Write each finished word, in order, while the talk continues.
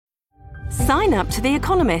Sign up to The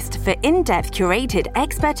Economist for in-depth curated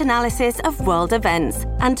expert analysis of world events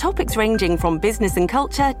and topics ranging from business and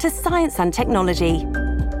culture to science and technology.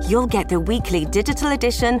 You'll get the weekly digital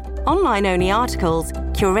edition, online-only articles,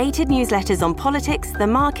 curated newsletters on politics, the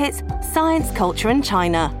markets, science, culture and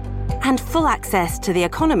China, and full access to The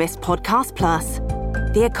Economist Podcast Plus.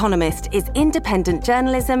 The Economist is independent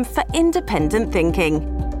journalism for independent thinking.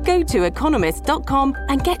 Go to economist.com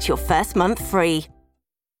and get your first month free.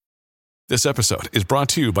 This episode is brought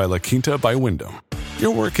to you by La Quinta by Wyndham.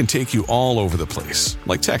 Your work can take you all over the place,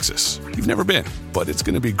 like Texas. You've never been, but it's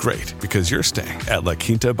going to be great because you're staying at La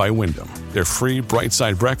Quinta by Wyndham. Their free Bright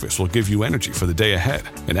Side breakfast will give you energy for the day ahead.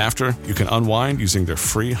 And after, you can unwind using their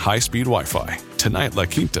free high-speed Wi-Fi. Tonight, La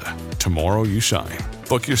Quinta. Tomorrow, you shine.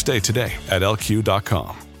 Book your stay today at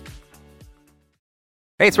lq.com.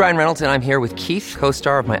 Hey, it's Ryan Reynolds, and I'm here with Keith,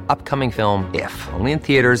 co-star of my upcoming film, If, only in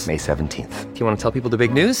theaters May 17th. Do you want to tell people the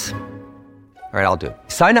big news? All right, I'll do it.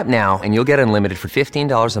 Sign up now and you'll get unlimited for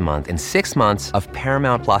 $15 a month and 6 months of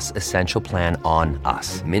Paramount Plus Essential Plan on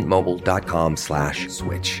us.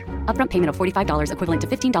 MintMobile.com/switch. Upfront payment of $45 equivalent to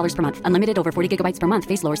 $15 per month. Unlimited over 40 gigabytes per month.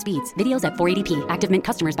 Face lower speeds. Videos at 480p. Active Mint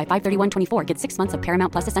customers by 531.24 get 6 months of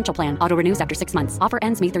Paramount Plus Essential Plan. Auto renews after 6 months. Offer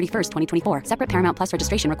ends May 31st, 2024. Separate Paramount Plus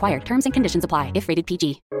registration required. Terms and conditions apply if rated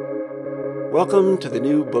PG. Welcome to the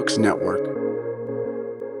New Books Network.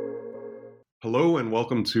 Hello and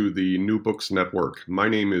welcome to the New Books Network. My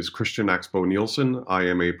name is Christian Axbo Nielsen. I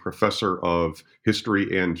am a professor of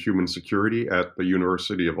history and human security at the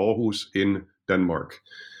University of Aarhus in Denmark.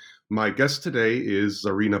 My guest today is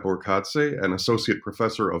Zarina Burkadze, an associate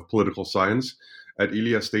professor of political science at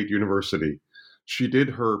Ilia State University. She did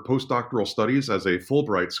her postdoctoral studies as a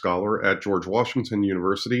Fulbright scholar at George Washington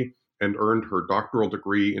University and earned her doctoral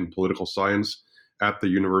degree in political science at the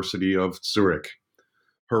University of Zurich.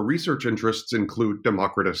 Her research interests include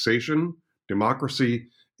democratization, democracy,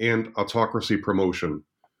 and autocracy promotion.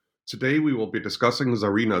 Today we will be discussing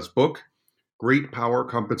Zarina's book, Great Power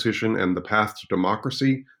Competition and the Path to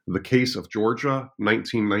Democracy, The Case of Georgia,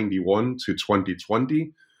 1991 to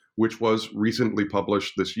 2020, which was recently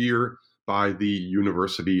published this year by the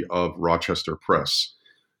University of Rochester Press.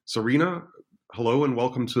 Zarina, hello and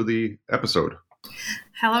welcome to the episode.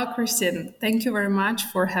 Hello, Christian. Thank you very much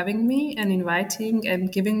for having me and inviting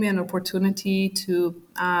and giving me an opportunity to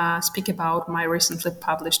speak about my recently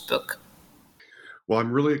published book. Well,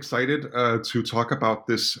 I'm really excited to talk about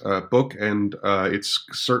this book, and it's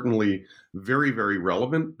certainly very, very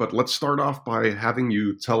relevant. But let's start off by having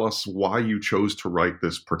you tell us why you chose to write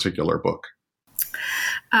this particular book.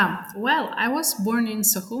 Well, I was born in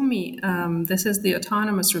Sukhumi. This is the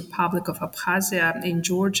Autonomous Republic of Abkhazia in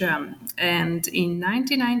Georgia. And in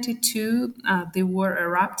 1992, the war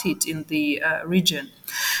erupted in the region.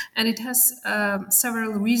 And it has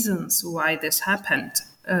several reasons why this happened.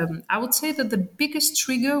 I would say that the biggest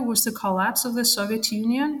trigger was the collapse of the Soviet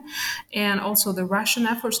Union and also the Russian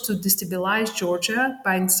efforts to destabilize Georgia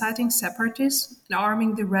by inciting separatists and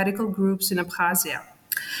arming the radical groups in Abkhazia.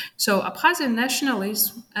 So Abkhazian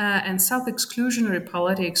nationalism and self-exclusionary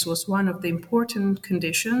politics was one of the important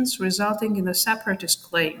conditions resulting in the separatist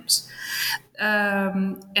claims.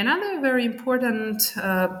 Another very important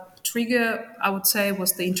trigger, I would say,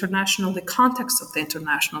 was the context of the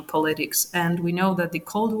international politics. And we know that the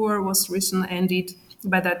Cold War was recently ended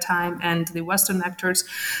by that time, and the Western actors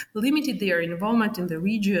limited their involvement in the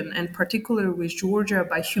region, and particularly with Georgia,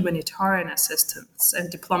 by humanitarian assistance and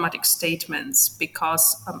diplomatic statements,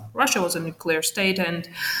 because Russia was a nuclear state, and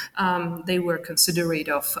they were considerate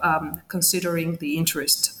of considering the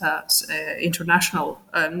international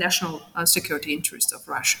national security interest of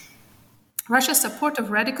Russia. Russia's support of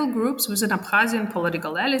radical groups within Abkhazian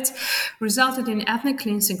political elites resulted in ethnic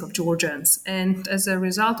cleansing of Georgians. And as a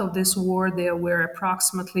result of this war, there were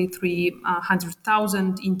approximately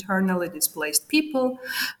 300,000 internally displaced people.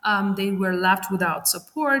 They were left without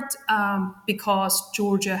support because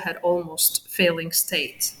Georgia had almost failing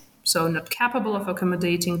state. So not capable of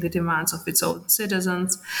accommodating the demands of its own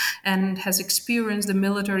citizens, and has experienced the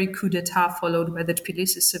military coup d'etat followed by the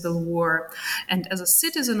Tbilisi civil war. And as a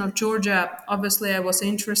citizen of Georgia, obviously I was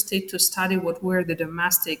interested to study what were the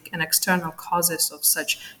domestic and external causes of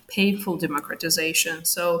such painful democratization.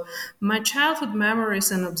 So my childhood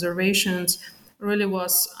memories and observations really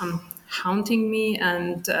was haunting me,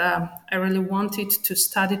 and I really wanted to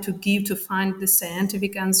study, to find the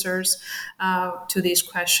scientific answers to these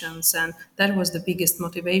questions. And that was the biggest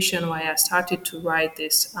motivation why I started to write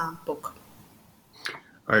this book.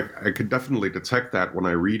 I could definitely detect that when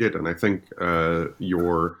I read it, and I think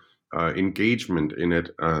your engagement in it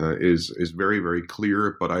is very, very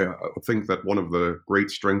clear. But I think that one of the great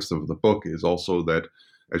strengths of the book is also that,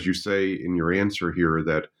 as you say in your answer here,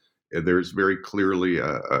 that there's very clearly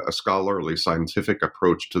a scholarly, scientific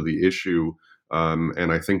approach to the issue.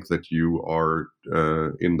 And I think that you are,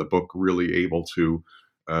 in the book, really able to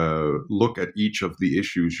look at each of the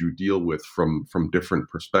issues you deal with from different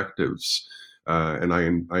perspectives. And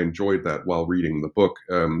I enjoyed that while reading the book.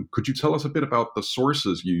 Could you tell us a bit about the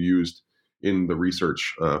sources you used in the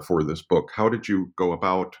research for this book? How did you go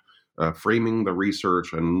about framing the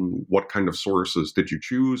research, and what kind of sources did you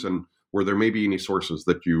choose? And were there maybe any sources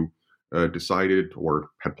that you decided or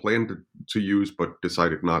had planned to use but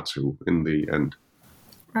decided not to in the end?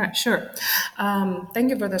 Right, sure. Thank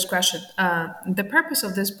you for this question. The purpose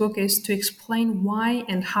of this book is to explain why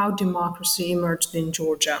and how democracy emerged in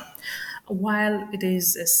Georgia. While it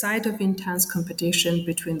is a site of intense competition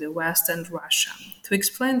between the West and Russia. To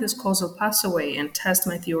explain this causal pathway and test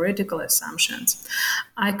my theoretical assumptions,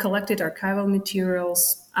 I collected archival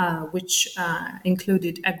materials which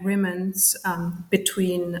included agreements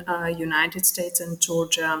between United States and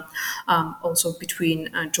Georgia, also between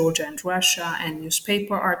Georgia and Russia, and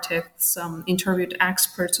newspaper articles, interviewed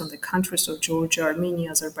experts on the countries of Georgia,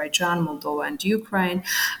 Armenia, Azerbaijan, Moldova, and Ukraine.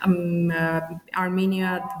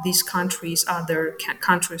 Armenia, these countries, other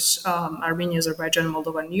countries, Armenia, Azerbaijan,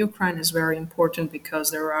 Moldova, and Ukraine is very important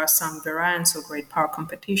because there are some variants of great power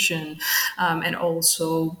competition, and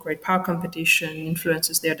also great power competition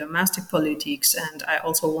influences their domestic politics. And I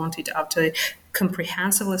also wanted, after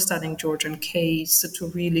comprehensively studying Georgian case, to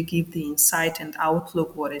really give the insight and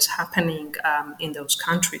outlook what is happening in those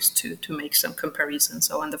countries to make some comparisons.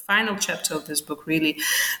 So, and the final chapter of this book really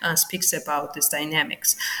speaks about these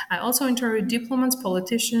dynamics. I also interviewed diplomats,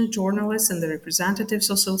 politicians, journalists, and the representatives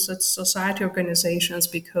of society organizations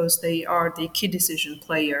because they are the key decision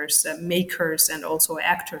players, makers, and also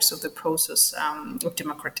actors of the process of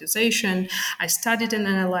democratization. I studied and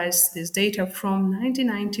analyzed this data from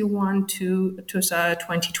 1991 to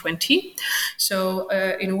 2020. So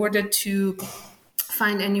in order to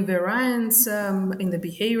find any variance in the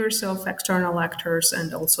behaviors of external actors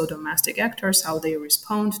and also domestic actors, how they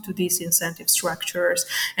respond to these incentive structures.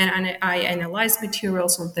 And I analyzed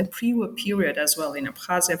materials on the pre-war period as well in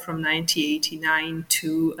Abkhazia from 1989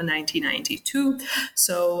 to 1992.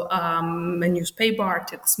 So newspaper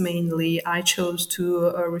articles mainly, I chose to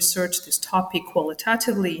research this topic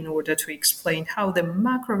qualitatively in order to explain how the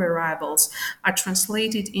macro variables are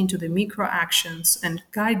translated into the micro actions and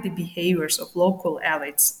guide the behaviors of local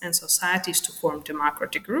elites and societies to form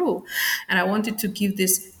democratic rule. And I wanted to give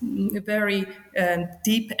this very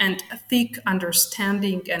deep and thick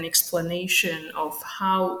understanding and explanation of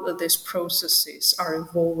how these processes are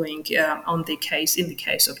evolving in the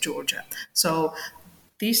case of Georgia. So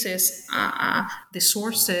this is the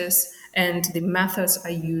sources and the methods I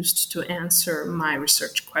used to answer my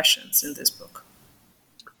research questions in this book.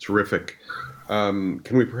 Terrific. Can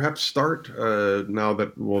we perhaps start, now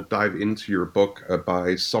that we'll dive into your book,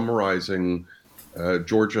 by summarizing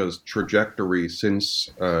Georgia's trajectory since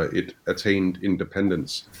it attained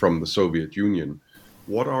independence from the Soviet Union?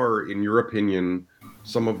 What are, in your opinion,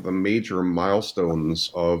 some of the major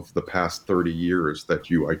milestones of the past 30 years that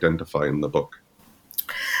you identify in the book?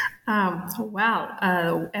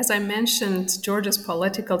 As I mentioned, Georgia's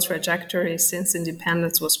political trajectory since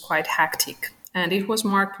independence was quite hectic. And it was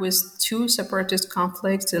marked with two separatist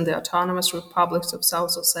conflicts in the autonomous republics of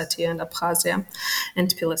South Ossetia and Abkhazia, and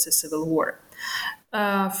Tbilisi Civil War.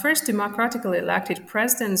 First, democratically elected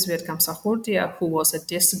President Zviad Gamsakhourdia, who was a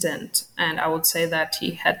dissident, and I would say that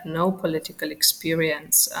he had no political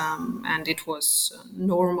experience, and it was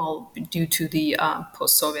normal due to the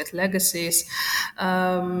post-Soviet legacies.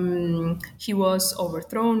 He was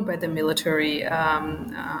overthrown by the military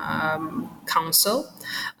council.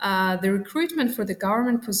 The recruitment for the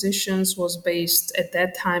government positions was based at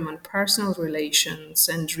that time on personal relations,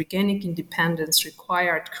 and regaining independence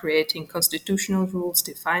required creating constitutional rules,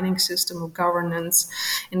 defining system of governance,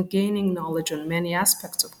 and gaining knowledge on many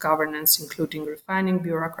aspects of governance, including refining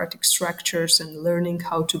bureaucratic structures and learning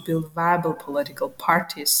how to build viable political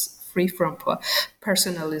parties free from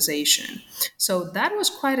personalization. So that was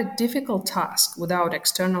quite a difficult task without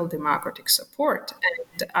external democratic support.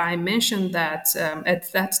 And I mentioned that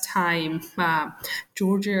at that time,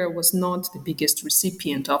 Georgia was not the biggest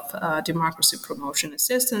recipient of democracy promotion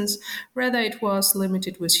assistance. Rather, it was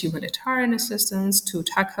limited with humanitarian assistance to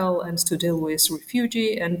tackle and to deal with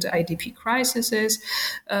refugee and IDP crises.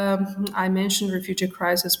 I mentioned refugee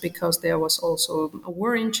crisis because there was also a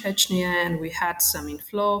war in Chechnya, and we had some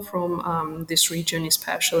inflow from this region,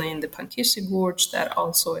 especially in the Pankisi Gorge, that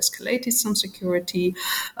also escalated some security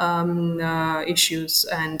issues,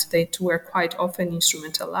 and they were quite often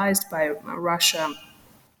instrumentalized by Russia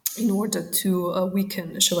in order to weaken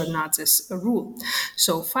Shevardnadze's rule.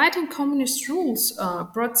 So fighting communist rules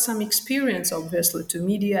brought some experience, obviously, to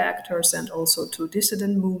media actors and also to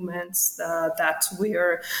dissident movements that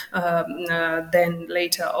were then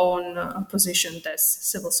later on positioned as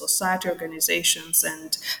civil society organizations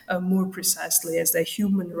and more precisely as the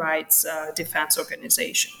human rights defense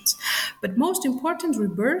organizations. But most important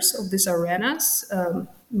rebirth of these arenas,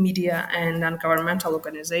 media and non-governmental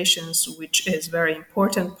organizations, which is very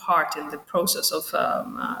important part in the process of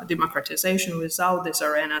democratization. Without these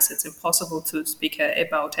arenas, it's impossible to speak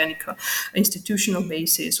about any institutional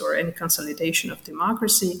basis or any consolidation of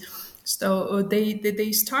democracy. So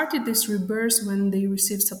they started this rebirth when they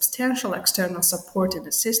received substantial external support and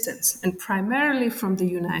assistance, and primarily from the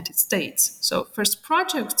United States. So first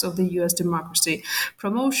projects of the U.S. democracy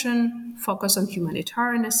promotion focus on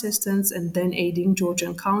humanitarian assistance and then aiding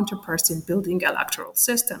Georgian counterparts in building electoral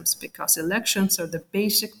systems, because elections are the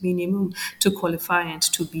basic minimum to qualify and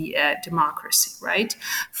to be a democracy, right?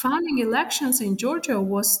 Founding elections in Georgia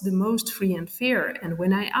was the most free and fair. And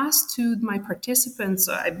when I asked to my participants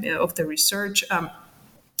of the research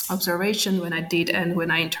observation when I did and when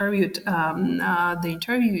I interviewed the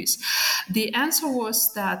interviewees, the answer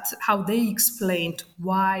was that how they explained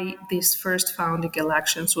why these first founding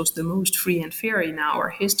elections was the most free and fair in our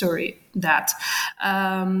history, that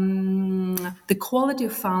the quality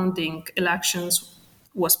of founding elections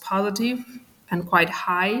was positive and quite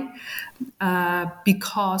high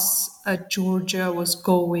because Georgia was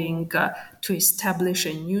going to establish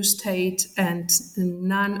a new state, and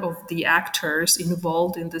none of the actors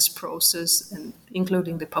involved in this process, and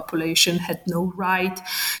including the population, had no right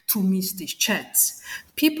to miss this chance.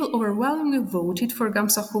 People overwhelmingly voted for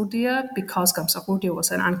Gamsakhourdia because Gamsakhourdia was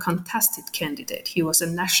an uncontested candidate. He was a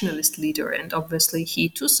nationalist leader, and obviously he,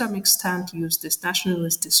 to some extent, used this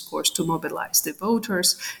nationalist discourse to mobilize the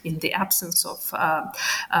voters in the absence of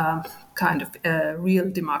real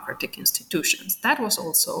democratic institutions. That was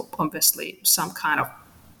also obviously some kind of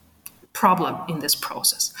problem in this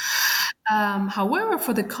process. However,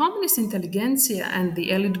 for the communist intelligentsia and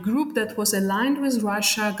the elite group that was aligned with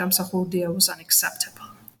Russia, Gamsakhourdia was unacceptable.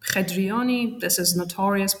 Khedrioni, this is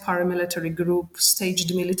notorious paramilitary group,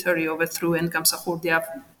 staged military overthrow, and Gamsakhourdia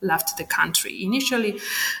left the country. Initially,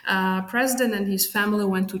 president and his family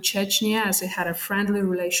went to Chechnya as he had a friendly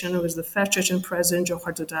relation with the first Chechen president,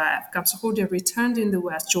 Johar Dudaev. Gamsakhourdia returned in the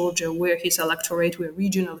West Georgia, where his electorate were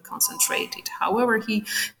regionally concentrated. However, he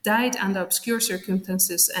died under obscure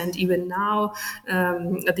circumstances, and even now,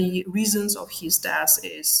 the reasons of his death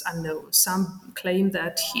is unknown. Some claim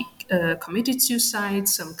that he committed suicide,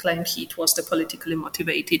 some claim it was the politically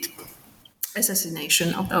motivated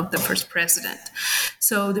assassination of the first president.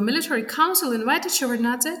 So the military council invited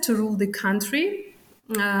Shevardnadze to rule the country.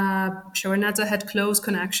 Shevardnadze had close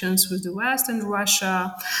connections with the West and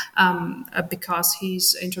Russia because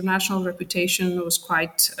his international reputation was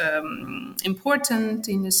quite important,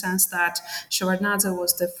 in the sense that Shevardnadze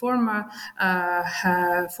was the former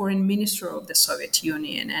foreign minister of the Soviet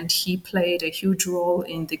Union, and he played a huge role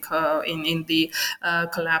in the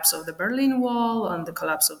collapse of the Berlin Wall, on the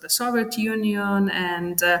collapse of the Soviet Union,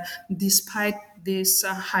 and despite this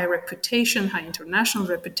high international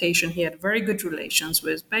reputation, he had very good relations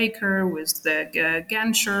with Baker, with the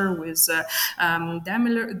Genscher, with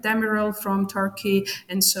Demirel from Turkey.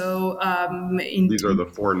 And so... these are the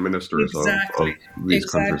foreign ministers of these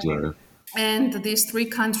countries now. And these three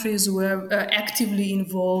countries were actively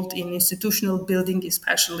involved in institutional building,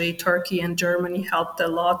 especially Turkey and Germany helped a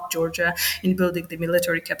lot Georgia in building the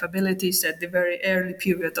military capabilities at the very early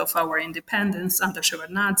period of our independence under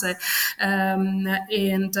Shevardnadze.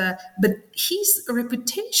 But his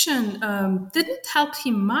reputation didn't help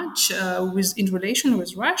him much in relation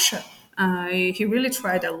with Russia. He really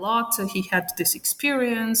tried a lot. He had this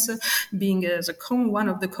experience being as one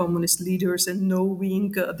of the communist leaders and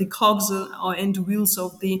knowing the cogs and wheels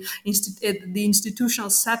of the institutional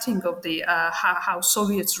setting of the how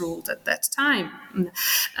Soviets ruled at that time.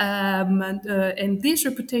 And this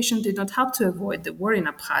reputation did not help to avoid the war in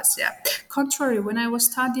Abkhazia. Contrary, when I was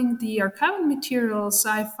studying the archival materials,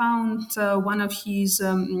 I found one of his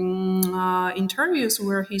interviews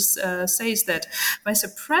where he says that Vice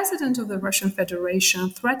President of the Russian Federation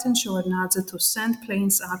threatened Shevardnadze to send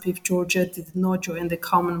planes up if Georgia did not join the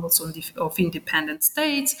Commonwealth of Independent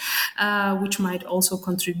States, which might also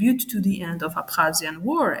contribute to the end of Abkhazian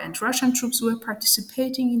war. And Russian troops were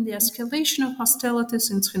participating in the escalation of hostilities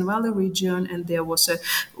in Tskhinvali region, and there was a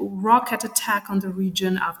rocket attack on the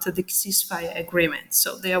region after the ceasefire agreement.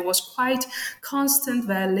 So there was quite constant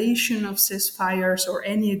violation of ceasefires or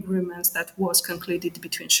any agreements that was concluded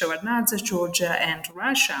between Shevardnadze, Georgia, and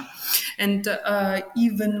Russia. And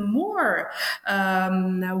even more,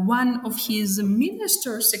 one of his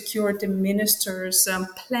security ministers,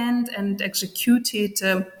 planned and executed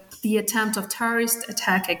the attempt of terrorist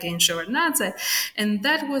attack against Shevardnadze. And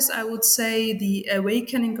that was, I would say, the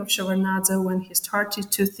awakening of Shevardnadze when he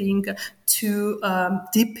started to think to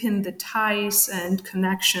deepen the ties and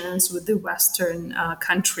connections with the Western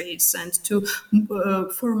countries and to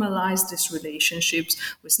formalize these relationships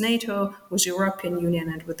with NATO, with European Union,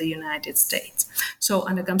 and with the United States. So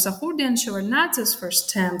under Gamsahurdi and Shevardnadze's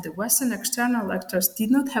first term, the Western external actors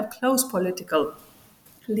did not have close political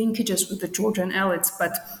linkages with the Georgian elites,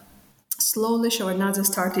 but slowly Shevardnadze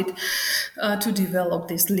started to develop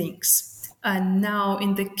these links. And now,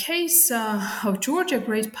 in the case of Georgia,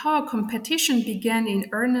 great power competition began in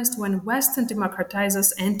earnest when Western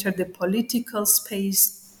democratizers entered the political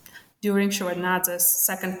space during Shevardnadze's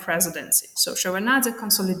second presidency. So Shevardnadze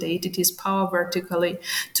consolidated his power vertically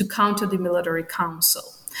to counter the military council.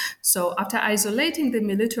 So after isolating the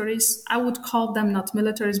militaries, I would call them not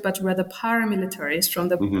militaries, but rather paramilitaries from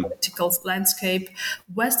the political landscape,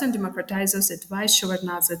 Western democratizers advised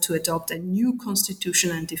Shevardnadze to adopt a new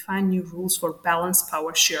constitution and define new rules for balanced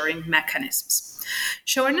power sharing mechanisms.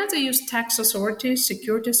 Shevardnadze used tax authorities,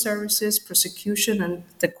 security services, prosecution, and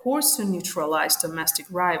the courts to neutralize domestic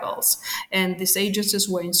rivals. And these agencies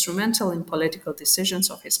were instrumental in political decisions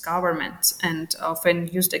of his government and often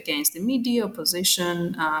used against the media,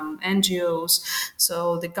 opposition, NGOs.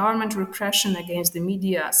 So the government repression against the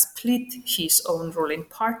media split his own ruling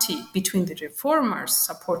party between the reformers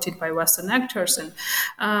supported by Western actors and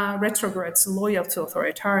retrogrades loyal to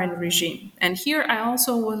authoritarian regime. And here I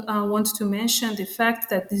also want to mention the fact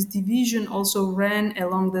that this division also ran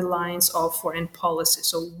along the lines of foreign policy.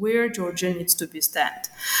 So where Georgia needs to be stand,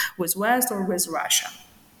 with West or with Russia.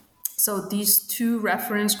 So these two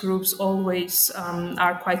reference groups always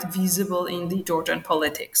are quite visible in the Georgian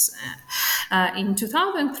politics. In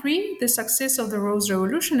 2003, the success of the Rose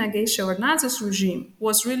Revolution against Shevardnadze's regime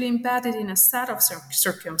was really embedded in a set of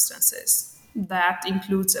circumstances. That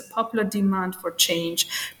includes a popular demand for change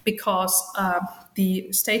because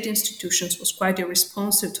the state institutions was quite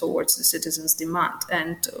irresponsive towards the citizens' demand,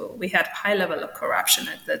 and we had high level of corruption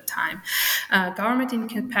at that time. Government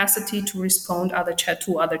incapacity to respond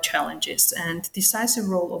to other challenges, and decisive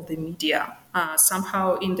role of the media.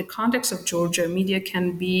 Somehow, in the context of Georgia, media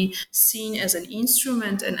can be seen as an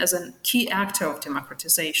instrument and as a key actor of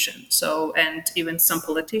democratization. So, and even some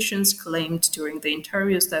politicians claimed during the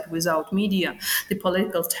interviews that without media, the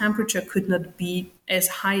political temperature could not be as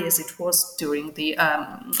high as it was during the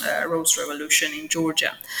Rose Revolution in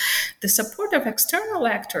Georgia. The support of external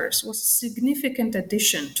actors was a significant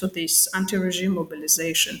addition to this anti-regime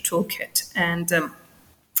mobilization toolkit. And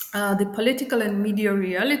the political and media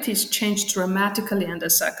realities changed dramatically under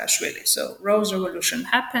Saakashvili. So Rose Revolution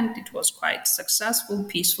happened. It was quite successful,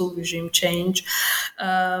 peaceful regime change.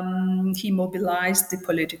 He mobilized the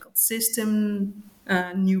political system,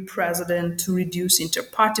 new president to reduce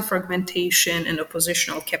inter-party fragmentation and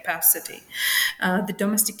oppositional capacity. The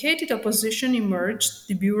domesticated opposition emerged.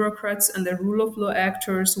 The bureaucrats and the rule of law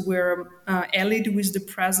actors were allied with the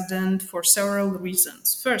president for several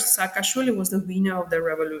reasons. First, Saakashvili was the winner of the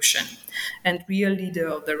revolution and real leader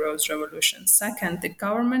of the Rose Revolution. Second, the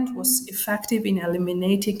government was effective in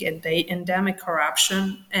eliminating endemic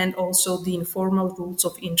corruption and also the informal rules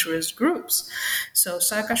of interest groups. So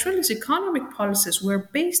Saakashvili's economic policies were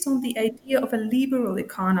based on the idea of a liberal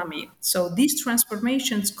economy. So these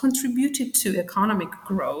transformations contributed to economic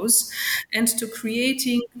growth and to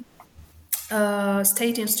creating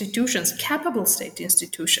state institutions, capable state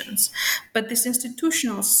institutions. But this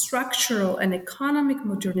institutional, structural, and economic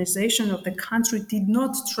modernization of the country did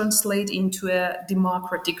not translate into a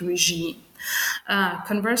democratic regime.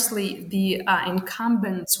 Conversely, the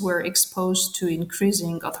incumbents were exposed to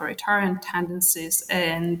increasing authoritarian tendencies,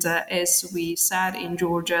 and as we said in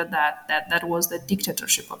Georgia, that was the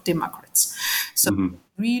dictatorship of Democrats. So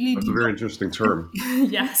really, that's a very interesting term.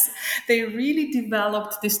 Yes, they really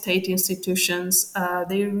developed the state institutions.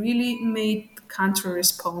 They really made the country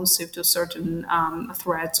responsive to certain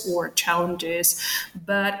threats or challenges,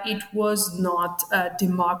 but it was not a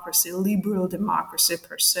democracy, liberal democracy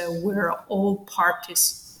per se, where all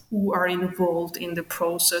parties who are involved in the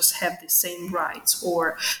process have the same rights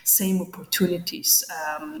or same opportunities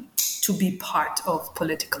to be part of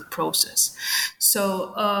political process.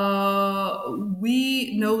 So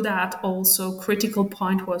we know that also critical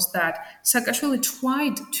point was that Saakashvili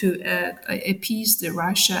tried to appease the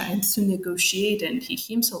Russia and to negotiate, and he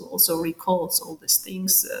himself also recalls all these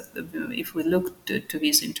things if we look to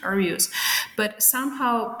his interviews. But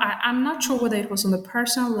somehow, I'm not sure whether it was on the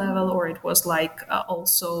personal level or it was like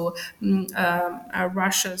also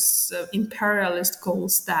Russia's imperialist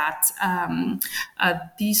goals that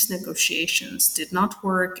these negotiations did not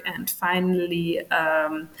work, and finally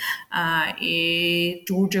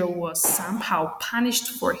Georgia was somehow punished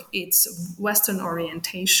for its Western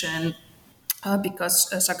orientation. Because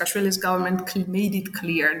Saakashvili's government made it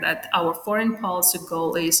clear that our foreign policy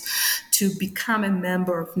goal is to become a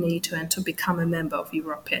member of NATO and to become a member of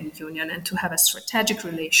European Union and to have a strategic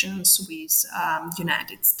relations with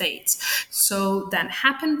United States. So then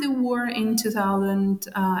happened the war in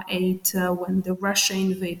 2008 when the Russia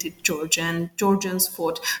invaded Georgia, and Georgians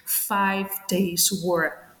fought 5 days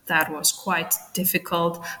war. That was quite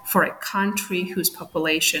difficult for a country whose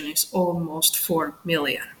population is almost 4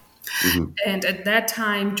 million. Mm-hmm. And at that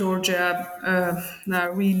time, Georgia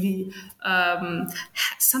really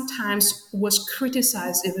sometimes was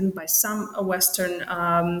criticized even by some Western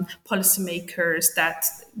policymakers that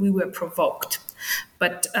we were provoked.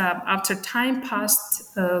 But after time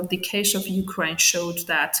passed, the case of Ukraine showed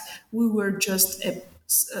that we were just a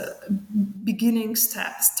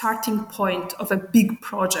starting point of a big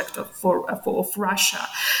project of Russia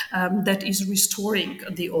that is restoring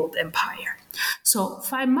the old empire. So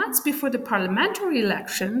 5 months before the parliamentary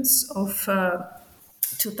elections of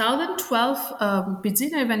 2012,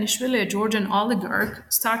 Bidzina Ivanishvili, a Georgian oligarch,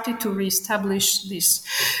 started to reestablish this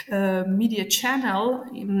media channel,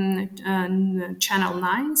 Channel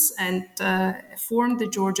 9, and formed the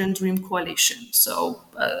Georgian Dream Coalition. So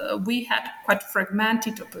we had quite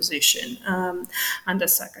fragmented opposition under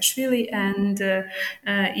Saakashvili, and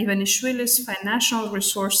Ivanishvili's financial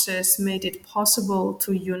resources made it possible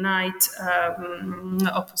to unite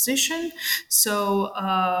opposition. So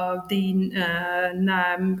the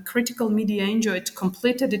critical media enjoyed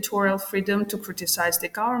complete editorial freedom to criticize the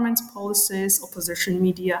government's policies, opposition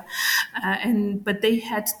media, but they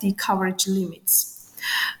had the coverage limits.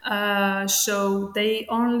 So they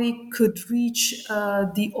only could reach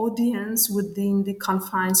the audience within the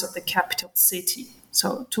confines of the capital city.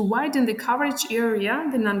 So to widen the coverage area,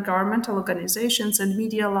 the non-governmental organizations and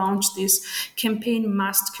media launched this campaign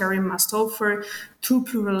Must Carry, Must Offer to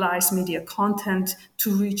pluralize media content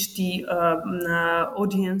to reach the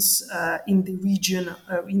audience in the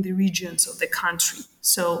regions of the country.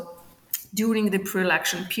 So during the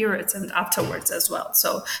pre-election periods and afterwards as well.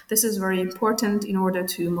 So this is very important in order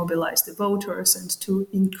to mobilize the voters and to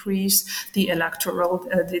increase the electoral,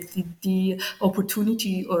 the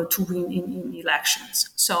opportunity to win in elections.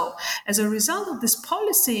 So as a result of this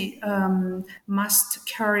policy, Must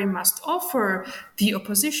Carry, Must Offer, the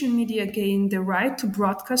opposition media gained the right to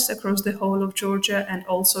broadcast across the whole of Georgia. And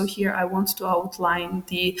also here I want to outline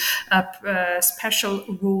the special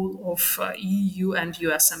role of EU and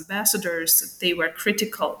US ambassadors. They were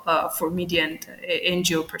critical for media and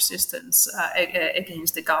NGO persistence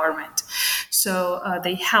against the government. So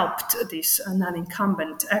they helped these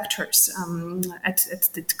non-incumbent actors at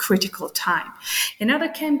the critical time. Another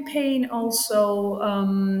campaign also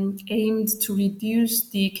aimed to reduce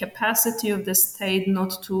the capacity of the state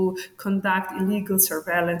not to conduct illegal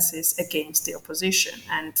surveillances against the opposition.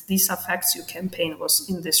 And this Affects You campaign was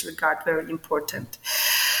in this regard very important.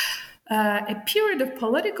 A period of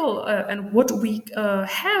political, and what we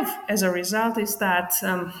have as a result is that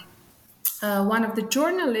one of the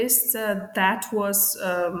journalists that was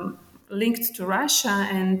linked to Russia,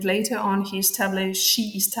 and later on she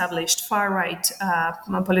established far-right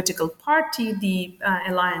political party, the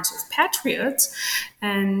Alliance of Patriots,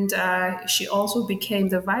 and she also became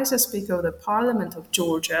the vice speaker of the Parliament of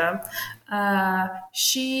Georgia.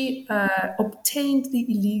 she obtained the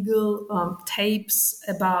illegal tapes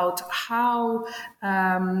about how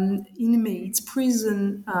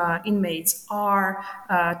prison inmates are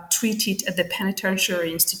treated at the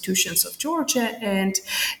penitentiary institutions of Georgia. And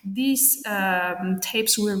these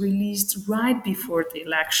tapes were released right before the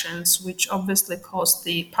elections, which obviously caused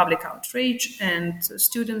the public outrage, and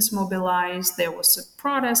students mobilized. There was a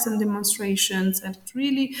protest and demonstrations, and it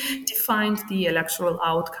really defined the electoral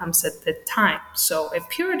outcomes at the time. So a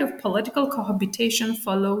period of political cohabitation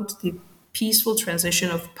followed the peaceful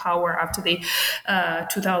transition of power after the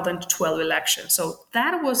 2012 election. So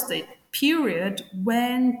that was the period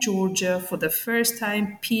when Georgia, for the first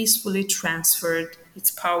time, peacefully transferred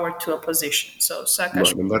its power to opposition. So Saakashvili,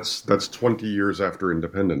 right, and that's 20 years after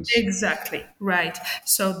independence. Exactly, right.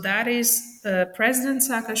 So that is President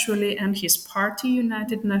Saakashvili and his party,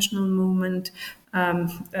 United National Movement,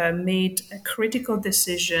 made a critical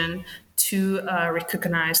decision to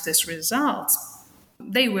recognize these results.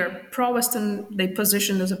 They were pro-Western, they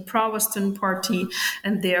positioned as a pro-Western party,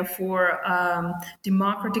 and therefore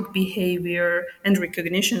democratic behavior and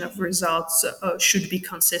recognition of results should be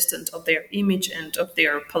consistent of their image and of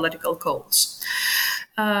their political goals.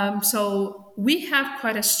 So we have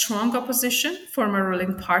quite a strong opposition from a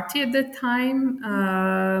ruling party at that time,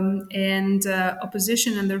 and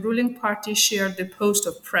opposition and the ruling party shared the post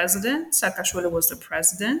of president. Saakashvili was the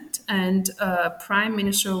president, and prime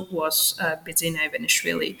minister was Bidzina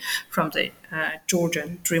Ivanishvili from the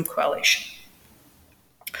Georgian Dream Coalition.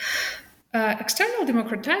 External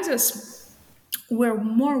democratizers were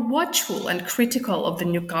more watchful and critical of the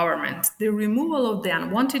new government. The removal of the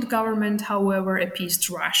unwanted government, however, appeased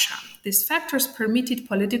Russia. These factors permitted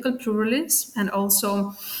political pluralism and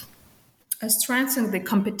also strengthened the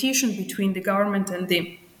competition between the government and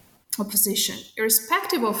the opposition.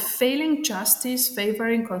 Irrespective of failing justice,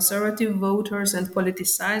 favoring conservative voters, and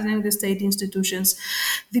politicizing the state institutions,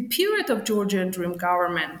 the period of Georgian Dream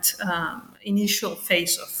government, initial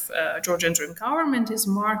phase of Georgian Dream government, is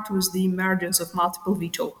marked with the emergence of multiple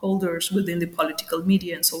veto holders within the political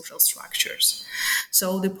media and social structures.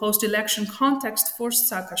 So the post-election context forced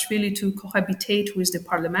Saakashvili to cohabitate with the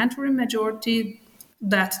parliamentary majority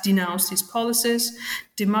that denounced his policies.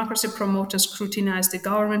 Democracy promoters scrutinized the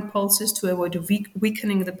government policies to avoid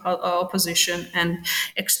weakening the opposition, and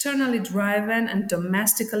externally driven and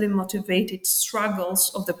domestically motivated struggles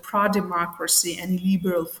of the pro-democracy and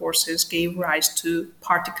liberal forces gave rise to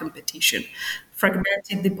party competition,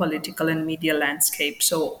 fragmented the political and media landscape.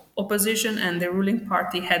 So opposition and the ruling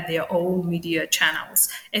party had their own media channels,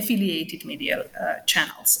 affiliated media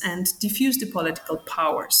channels, and diffused the political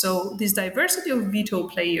power. So this diversity of veto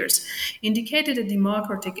players indicated a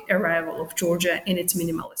democratic arrival of Georgia in its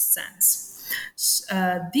minimalist sense.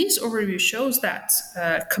 This overview shows that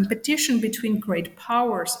competition between great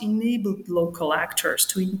powers enabled local actors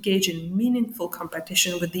to engage in meaningful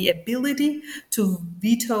competition with the ability to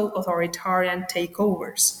veto authoritarian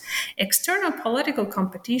takeovers. External political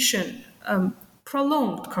competition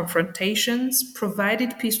prolonged confrontations,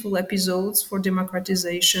 provided peaceful episodes for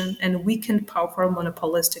democratization, and weakened powerful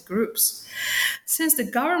monopolistic groups. Since the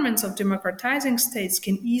governments of democratizing states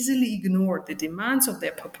can easily ignore the demands of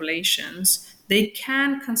their populations, they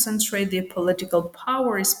can concentrate their political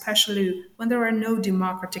power, especially when there are no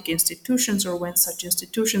democratic institutions or when such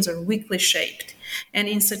institutions are weakly shaped. And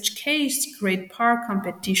in such case, great power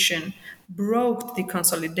competition broke the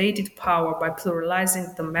consolidated power by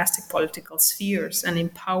pluralizing domestic political spheres and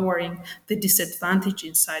empowering the disadvantaged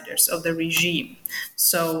insiders of the regime.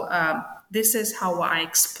 So this is how I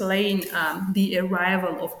explain the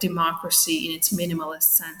arrival of democracy in its minimalist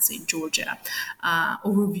sense in Georgia,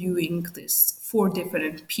 overviewing these 4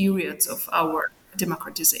 different periods of our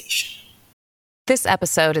democratization. This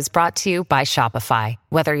episode is brought to you by Shopify.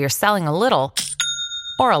 Whether you're selling a little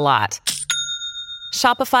or a lot,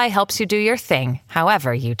 Shopify helps you do your thing,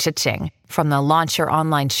 however you cha-ching. From the launch your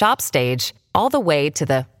online shop stage, all the way to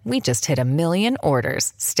the we just hit 1 million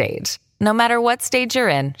orders stage. No matter what stage you're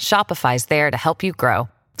in, Shopify's there to help you grow.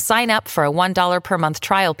 Sign up for a $1 per month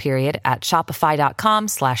trial period at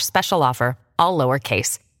shopify.com/special offer, all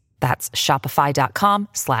lowercase. That's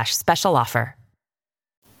shopify.com/special offer.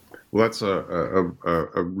 Well, that's a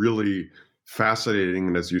really fascinating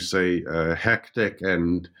and, as you say, hectic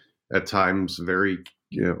and at times very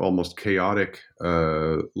almost chaotic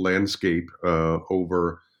landscape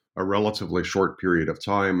over a relatively short period of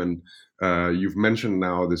time. And you've mentioned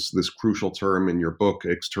now this crucial term in your book,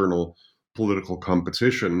 external political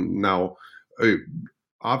competition. Now,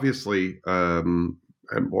 obviously, and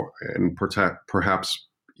perhaps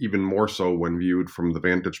even more so when viewed from the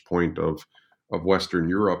vantage point of of Western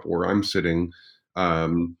Europe, where I'm sitting,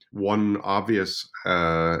 one obvious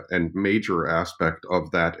and major aspect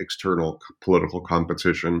of that external political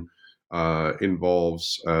competition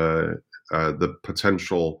involves the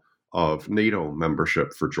potential of NATO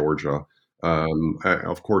membership for Georgia.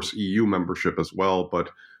 Of course, EU membership as well, but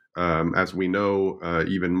as we know,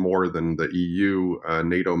 even more than the EU,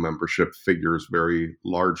 NATO membership figures very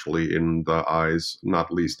largely in the eyes,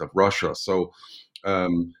 not least of Russia. So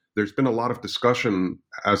there's been a lot of discussion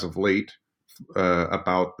as of late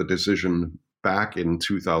about the decision back in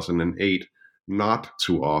 2008 not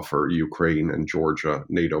to offer Ukraine and Georgia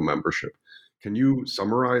NATO membership. Can you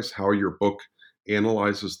summarize how your book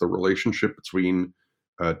analyzes the relationship between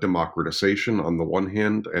democratization on the one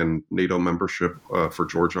hand and NATO membership for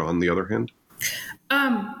Georgia on the other hand?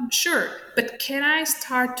 Sure, but can I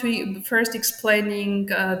start to first explaining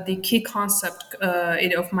the key concept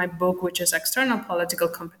of my book, which is external political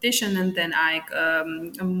competition, and then I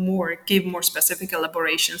give more specific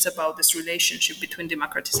elaborations about this relationship between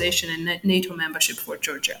democratization and NATO membership for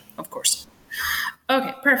Georgia, of course.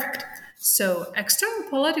 Okay, perfect. So external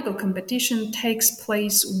political competition takes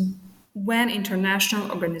place when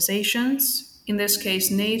international organizations, in this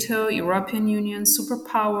case, NATO, European Union,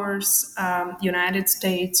 superpowers, United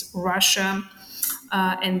States, Russia,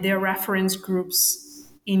 and their reference groups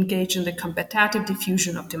engage in the competitive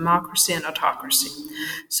diffusion of democracy and autocracy.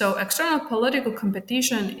 So external political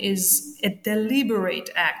competition is a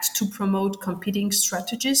deliberate act to promote competing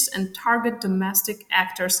strategies and target domestic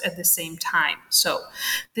actors at the same time. So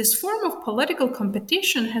this form of political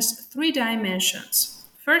competition has three dimensions.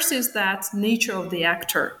 First is that nature of the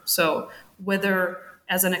actor. So whether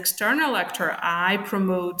as an external actor I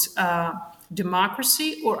promote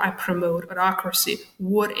democracy or I promote autocracy,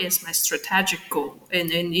 what is my strategic goal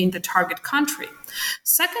in the target country?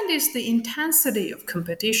 Second is the intensity of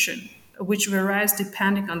competition, which varies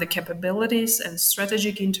depending on the capabilities and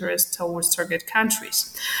strategic interests towards target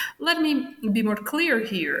countries. Let me be more clear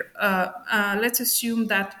here. Let's assume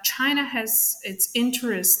that China has its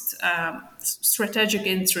strategic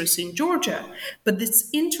interests in Georgia, but these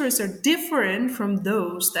interests are different from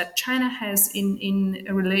those that China has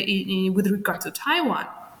with regard to Taiwan.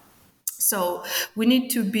 So we need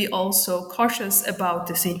to be also cautious about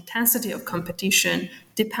this intensity of competition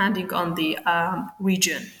depending on the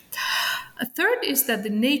region. A third is that the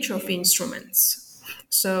nature of instruments.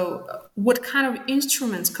 So what kind of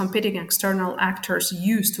instruments competing external actors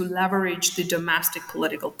use to leverage the domestic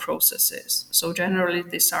political processes? So generally,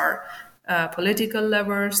 these are political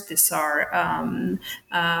levers, these are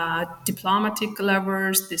diplomatic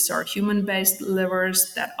levers, these are human-based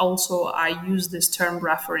levers that also I use this term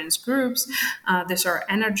reference groups. These are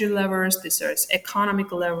energy levers, these are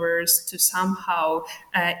economic levers to somehow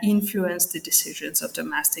influence the decisions of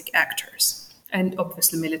domestic actors. And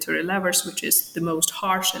obviously military levers, which is the most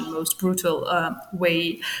harsh and most brutal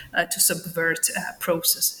way to subvert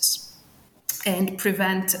processes and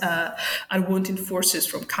prevent unwanted forces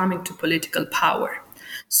from coming to political power.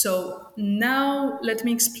 So now let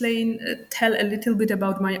me tell a little bit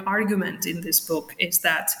about my argument in this book, is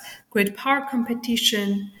that great power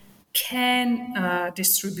competition can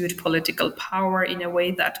distribute political power in a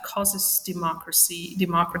way that causes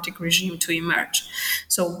democratic regime to emerge.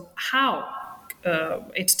 So how?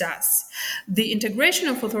 It does. The integration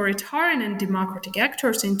of authoritarian and democratic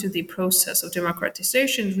actors into the process of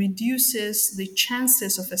democratization reduces the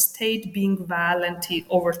chances of a state being violently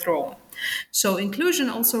overthrown. So inclusion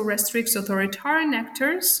also restricts authoritarian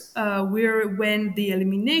actors, when the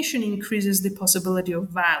elimination increases the possibility of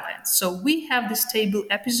violence. So we have these stable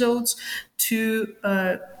episodes to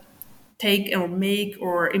take or make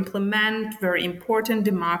or implement very important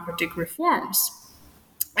democratic reforms.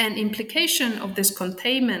 An implication of this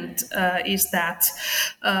containment is that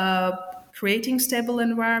creating stable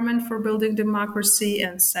environment for building democracy,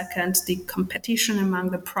 and second, the competition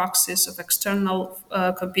among the proxies of external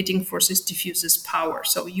competing forces diffuses power.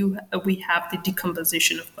 So we have the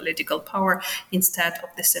decomposition of political power instead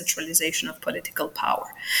of the centralization of political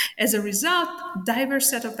power. As a result, diverse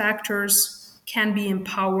set of actors can be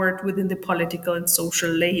empowered within the political and social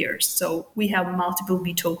layers. So we have multiple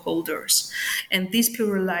veto holders. And this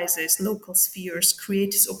pluralizes local spheres,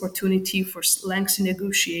 creates opportunity for lengthy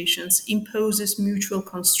negotiations, imposes mutual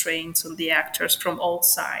constraints on the actors from all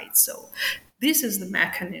sides. So this is the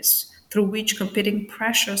mechanism through which competing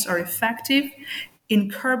pressures are effective in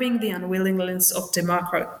curbing the unwillingness of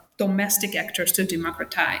domestic actors to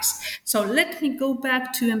democratize. So let me go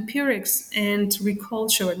back to empirics and recall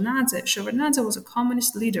Shevardnadze. Shevardnadze was a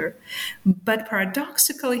communist leader, but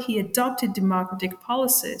paradoxically, he adopted democratic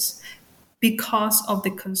policies because of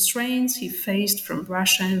the constraints he faced from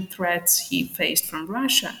Russia and threats he faced from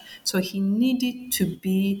Russia. So he needed to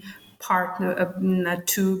be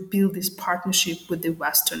to build this partnership with the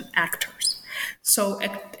Western actors. So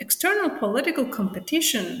external political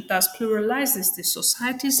competition thus pluralizes the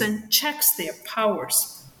societies and checks their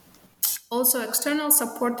powers. Also, external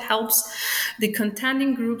support helps the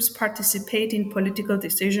contending groups participate in political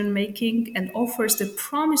decision-making and offers the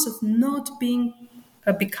promise of not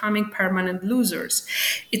becoming permanent losers.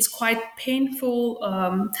 It's quite painful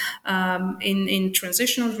in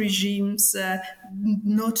transitional regimes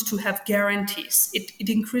not to have guarantees. It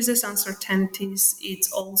increases uncertainties. It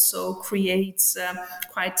also creates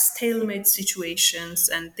quite stalemate situations,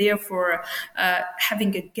 and therefore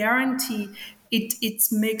having a guarantee it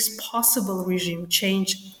makes possible regime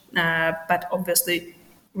change, but obviously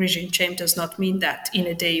regime change does not mean that in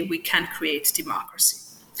a day we can create democracy.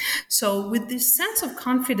 So with this sense of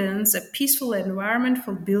confidence, a peaceful environment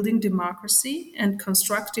for building democracy and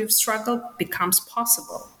constructive struggle becomes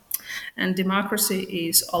possible. And democracy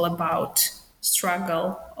is all about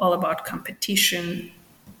struggle, all about competition,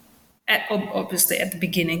 obviously at the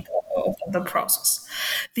beginning of the process.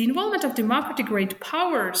 The involvement of democratic great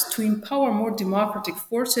powers to empower more democratic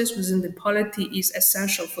forces within the polity is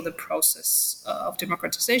essential for the process of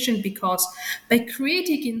democratization, because by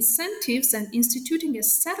creating incentives and instituting a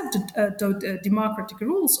set of democratic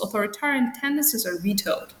rules, authoritarian tendencies are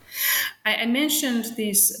vetoed. I mentioned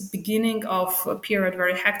this beginning of a period,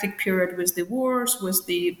 very hectic period with the wars, with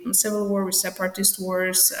the civil war, with separatist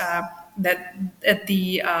wars, that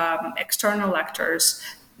the external actors,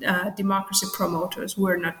 democracy promoters,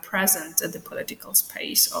 were not present at the political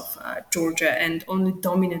space of Georgia, and only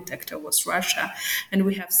dominant actor was Russia. And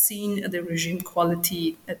we have seen the regime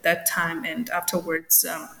quality at that time and afterwards.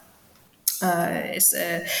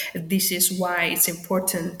 This is why it's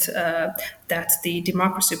important that the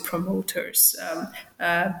democracy promoters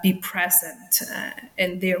be present,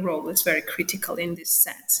 and their role is very critical in this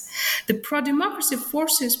sense. The pro-democracy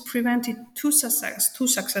forces prevented two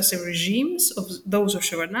successive regimes, of those of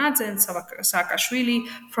Shevardnadze and Saakashvili,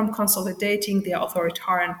 from consolidating their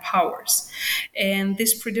authoritarian powers. And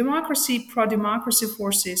these pro-democracy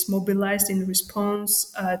forces mobilized in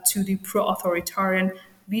response to the pro-authoritarian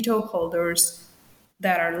veto holders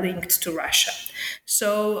that are linked to Russia.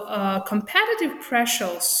 So competitive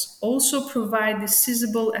pressures also provide the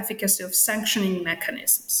sizable efficacy of sanctioning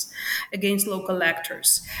mechanisms against local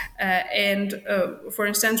actors. For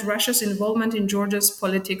instance, Russia's involvement in Georgia's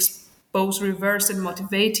politics both reversed and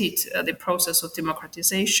motivated the process of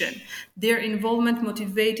democratization. Their involvement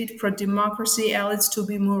motivated pro-democracy elites to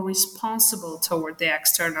be more responsible toward their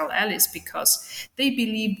external allies, because they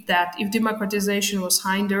believed that if democratization was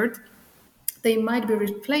hindered, they might be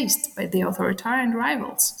replaced by their authoritarian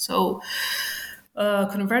rivals. So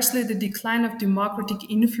conversely, the decline of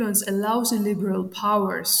democratic influence allows illiberal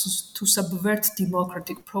powers to subvert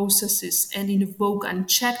democratic processes and invoke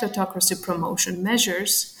unchecked autocracy promotion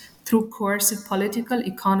measures through coercive political,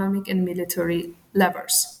 economic, and military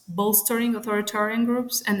levers, bolstering authoritarian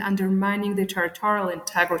groups and undermining the territorial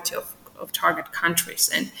integrity of target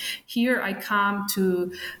countries. And here I come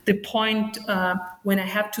to the point when I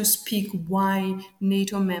have to speak why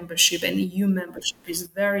NATO membership and EU membership is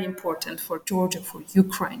very important for Georgia, for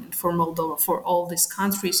Ukraine, and for Moldova, for all these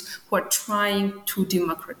countries who are trying to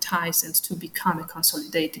democratize and to become a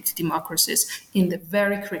consolidated democracies in the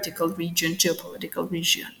very critical geopolitical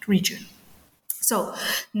region. So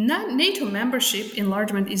NATO membership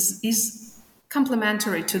enlargement is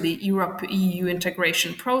complementary to the Europe-EU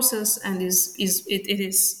integration process, and it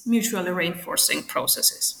is mutually reinforcing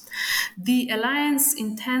processes. The alliance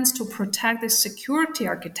intends to protect the security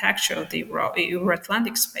architecture of the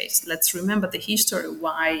Euro-Atlantic space. Let's remember the history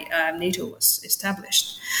why NATO was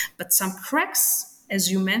established. But some cracks, as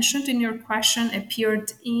you mentioned in your question,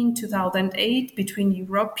 appeared in 2008 between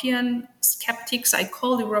European skeptics. I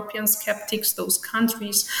call European skeptics those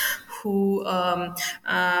countries who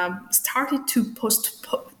started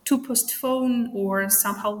to postpone or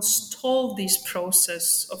somehow stall this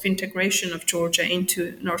process of integration of Georgia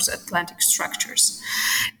into North Atlantic structures.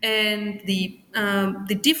 And the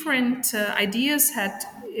different ideas had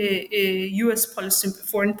U.S.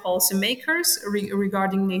 foreign policy makers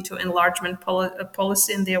regarding NATO enlargement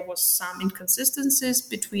policy, and there was some inconsistencies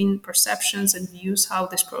between perceptions and views how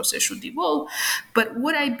this process should evolve. But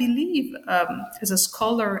what I believe as a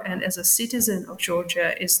scholar and as a citizen of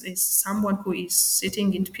Georgia is someone who is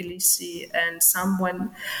sitting in Tbilisi and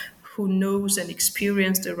someone who knows and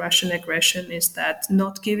experienced the Russian aggression, is that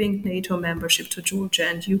not giving NATO membership to Georgia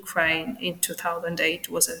and Ukraine in 2008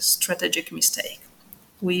 was a strategic mistake.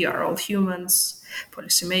 We are all humans,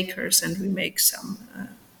 policymakers, and we make some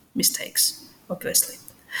mistakes, obviously.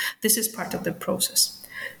 This is part of the process.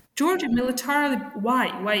 Georgia militarily,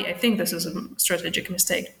 why I think this is a strategic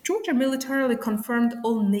mistake. Georgia militarily confirmed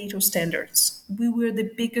all NATO standards. We were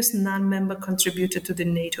the biggest non-member contributor to the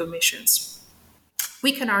NATO missions.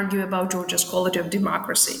 We can argue about Georgia's quality of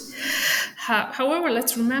democracy. However,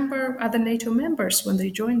 let's remember other NATO members when they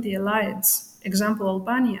joined the alliance. Example,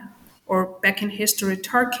 Albania, or back in history,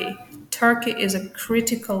 Turkey. Turkey is a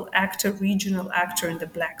critical actor, regional actor in the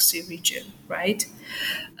Black Sea region, right?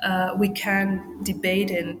 We can debate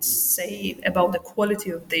and say about the quality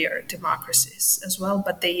of their democracies as well,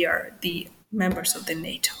 but they are the members of the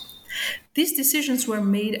NATO. These decisions were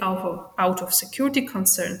made out of security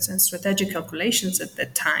concerns and strategic calculations at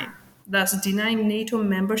that time. Thus, denying NATO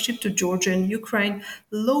membership to Georgia and Ukraine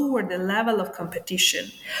lowered the level of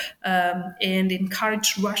competition and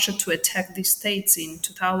encouraged Russia to attack these states in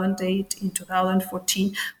 2008, in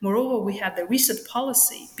 2014. Moreover, we had the reset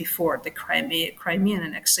policy before the Crimean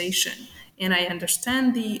annexation. And I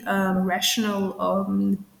understand the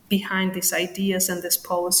rationale behind these ideas and these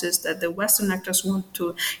policies that the Western actors want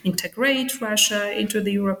to integrate Russia into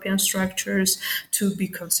the European structures, to be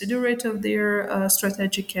considerate of their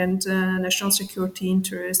strategic and national security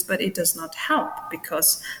interests, but it does not help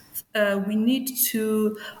because we need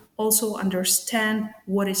to also understand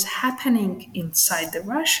what is happening inside the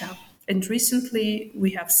Russia. And recently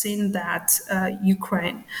we have seen that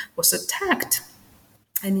Ukraine was attacked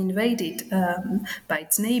and invaded by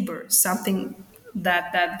its neighbors, something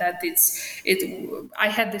that I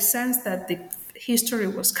had the sense that the history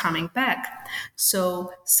was coming back.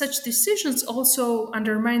 So such decisions also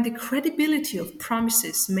undermine the credibility of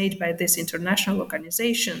promises made by these international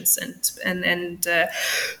organizations and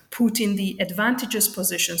put in the advantageous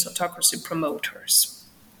positions autocracy promoters.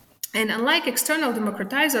 And unlike external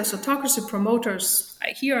democratizers, autocracy promoters,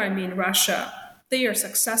 here I mean Russia, they are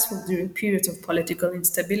successful during periods of political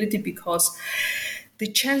instability because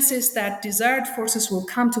the chances that desired forces will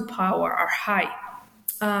come to power are high.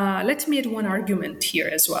 Let me add one argument here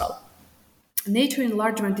as well. NATO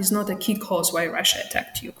enlargement is not a key cause why Russia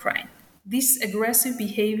attacked Ukraine. This aggressive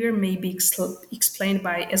behavior may be explained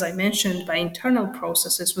by, as I mentioned, by internal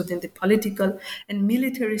processes within the political and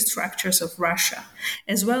military structures of Russia,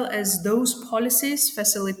 as well as those policies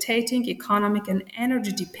facilitating economic and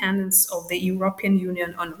energy dependence of the European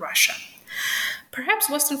Union on Russia. Perhaps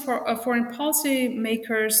Western foreign policy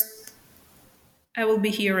makers, I will be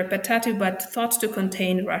here repetitive, but thought to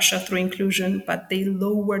contain Russia through inclusion, but they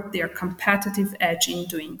lowered their competitive edge in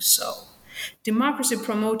doing so. Democracy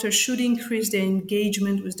promoters should increase their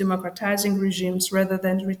engagement with democratizing regimes rather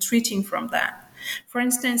than retreating from them. For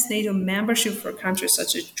instance, NATO membership for countries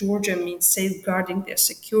such as Georgia means safeguarding their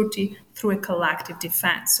security through a collective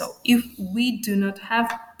defense. So if we do not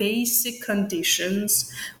have basic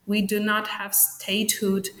conditions, we do not have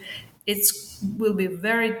statehood, it will be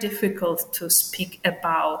very difficult to speak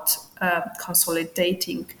about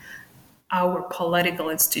consolidating our political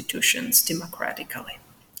institutions democratically.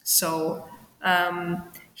 So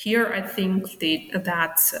here I think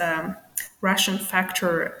that Russian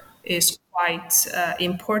factor is quite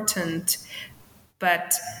important,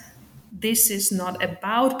 but this is not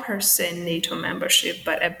about per se NATO membership,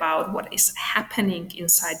 but about what is happening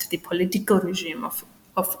inside the political regime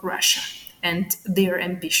of Russia, and they are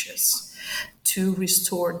ambitious to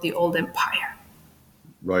restore the old empire.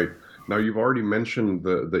 Right. Now, you've already mentioned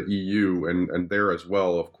the EU, and there as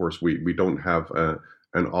well, of course, we don't have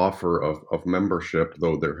an offer of membership,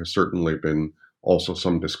 though there has certainly been also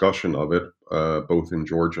some discussion of it, both in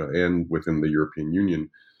Georgia and within the European Union.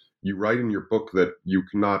 You write in your book that you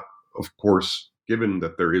cannot, of course, given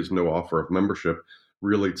that there is no offer of membership,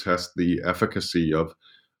 really test the efficacy of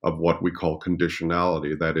what we call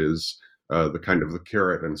conditionality. That is the kind of the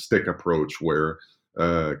carrot and stick approach where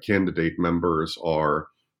candidate members are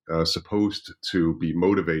supposed to be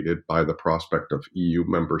motivated by the prospect of EU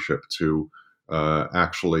membership to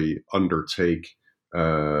actually undertake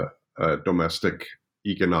domestic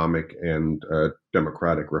economic and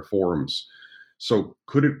democratic reforms. So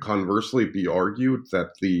could it conversely be argued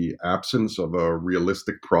that the absence of a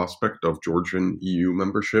realistic prospect of Georgian EU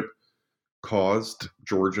membership caused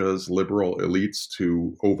Georgia's liberal elites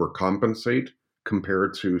to overcompensate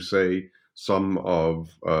compared to, say, some of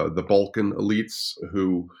the Balkan elites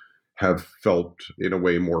who have felt in a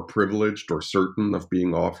way more privileged or certain of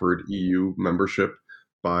being offered EU membership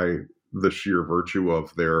by the sheer virtue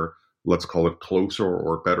of their, let's call it, closer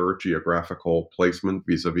or better geographical placement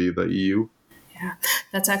vis-a-vis the EU? Yeah,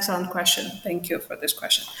 that's an excellent question. Thank you for this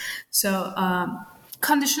question. So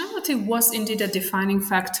Conditionality was indeed a defining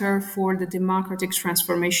factor for the democratic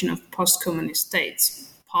transformation of post-communist states.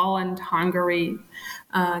 Poland, Hungary,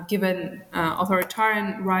 given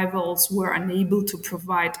authoritarian rivals were unable to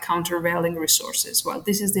provide countervailing resources. Well,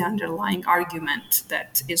 this is the underlying argument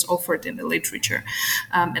that is offered in the literature.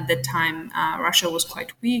 At that time, Russia was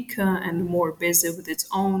quite weak and more busy with its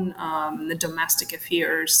own domestic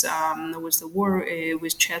affairs, with the war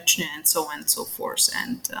with Chechnya and so on and so forth,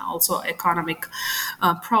 and also economic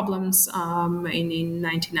problems in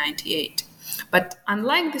 1998. But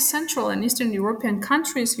unlike the Central and Eastern European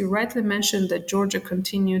countries, you rightly mentioned that Georgia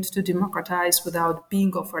continued to democratize without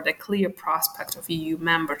being offered a clear prospect of EU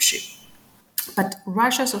membership. But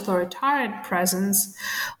Russia's authoritarian presence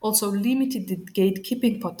also limited the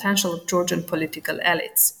gatekeeping potential of Georgian political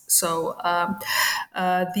elites. So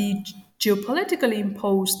the geopolitically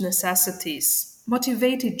imposed necessities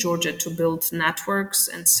motivated Georgia to build networks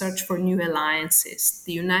and search for new alliances.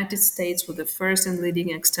 The United States was the first and leading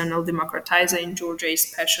external democratizer in Georgia,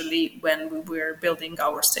 especially when we were building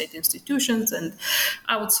our state institutions. And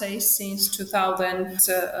I would say since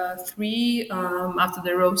 2003, after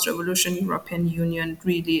the Rose Revolution, European Union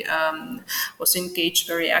really was engaged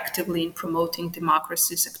very actively in promoting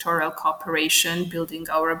democracy, sectoral cooperation, building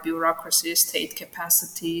our bureaucracy, state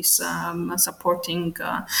capacities, supporting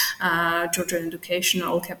Georgian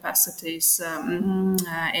educational capacities,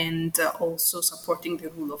 and also supporting the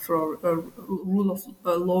rule of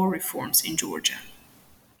law reforms in Georgia.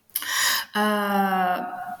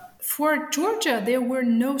 For Georgia, there were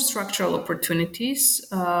no structural opportunities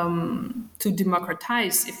to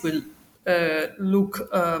democratize, if we look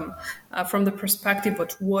from the perspective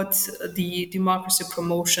of what the democracy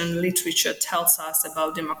promotion literature tells us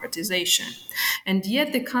about democratization. And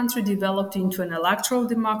yet the country developed into an electoral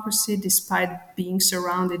democracy despite being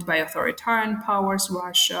surrounded by authoritarian powers,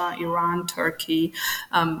 Russia, Iran, Turkey,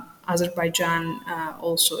 Azerbaijan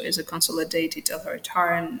also is a consolidated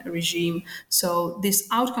authoritarian regime. So this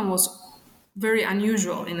outcome was very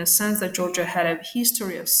unusual in the sense that Georgia had a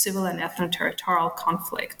history of civil and ethno-territorial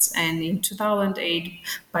conflicts. And in 2008,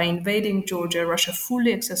 by invading Georgia, Russia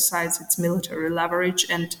fully exercised its military leverage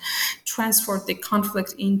and transformed the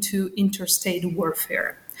conflict into interstate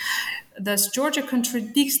warfare. Thus, Georgia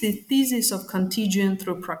contradicts the thesis of contagion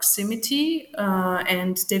through proximity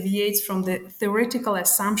and deviates from the theoretical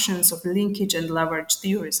assumptions of linkage and leverage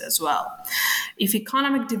theories as well. If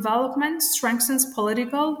economic development strengthens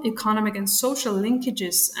political, economic, and social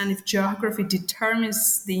linkages, and if geography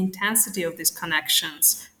determines the intensity of these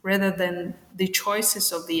connections, rather than the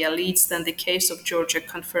choices of the elites, then the case of Georgia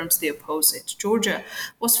confirms the opposite. Georgia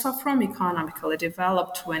was far from economically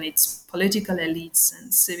developed when its political elites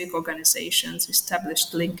and civic organizations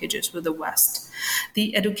established linkages with the West.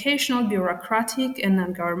 The educational, bureaucratic, and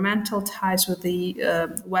non-governmental ties with the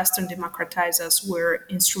Western democratizers were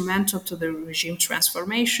instrumental to the regime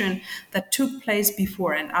transformation that took place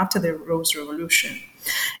before and after the Rose Revolution.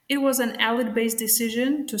 It was an elite-based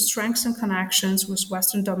decision to strengthen connections with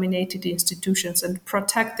Western-dominated institutions and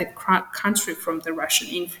protect the country from the Russian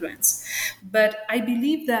influence. But I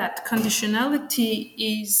believe that conditionality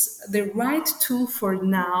is the right tool for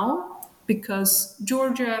now because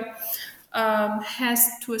Georgia has,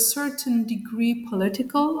 to a certain degree,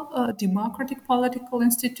 democratic political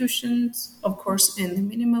institutions, of course, in the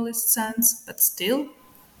minimalist sense, but still.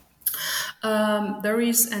 There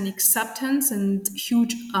is an acceptance and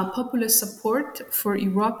huge popular support for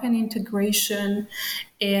European integration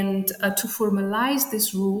and to formalize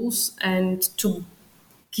these rules and to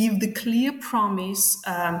give the clear promise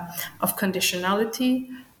of conditionality.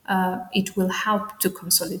 It will help to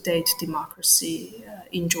consolidate democracy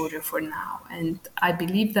in Georgia for now. And I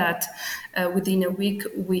believe that within a week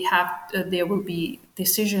there will be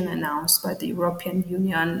decision announced by the European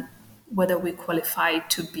Union whether we qualify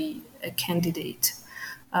to be a candidate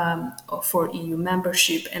for EU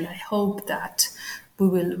membership. And I hope that we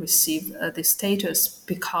will receive the status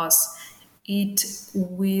because it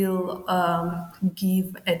will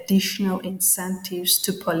give additional incentives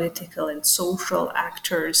to political and social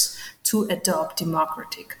actors to adopt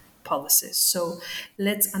democratic policies. So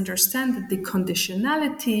let's understand that the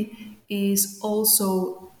conditionality is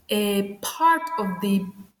also a part of the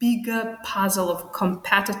bigger puzzle of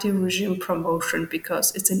competitive regime promotion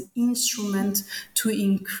because it's an instrument to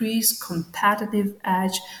increase competitive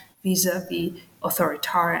edge vis-a-vis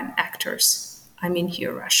authoritarian actors. I mean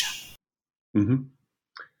here, Russia. Mm-hmm.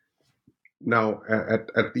 Now,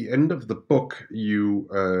 at the end of the book, you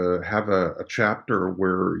have a chapter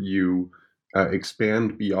where you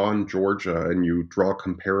expand beyond Georgia and you draw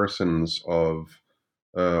comparisons of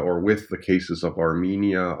or with the cases of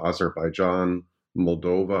Armenia, Azerbaijan,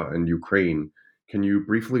 Moldova, and Ukraine. Can you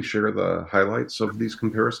briefly share the highlights of these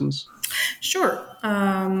comparisons? Sure.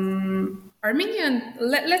 Armenia,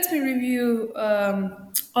 let me review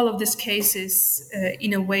all of these cases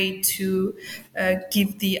in a way to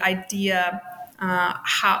give the idea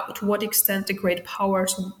to what extent the great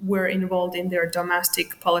powers were involved in their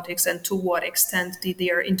domestic politics and to what extent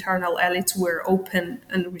their internal elites were open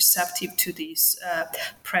and receptive to these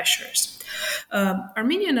pressures.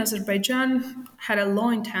 Armenia and Azerbaijan had a low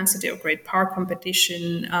intensity of great power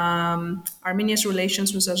competition. Armenia's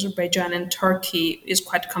relations with Azerbaijan and Turkey is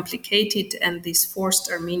quite complicated, and this forced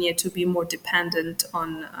Armenia to be more dependent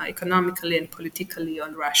on economically and politically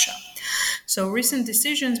on Russia. So recent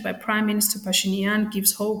decisions by Prime Minister Pashinyan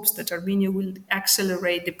gives hopes that Armenia will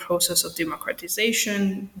accelerate the process of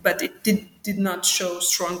democratization, but it did not show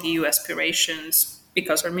strong EU aspirations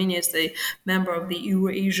because Armenia is the member of the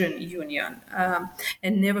Eurasian Union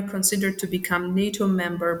and never considered to become NATO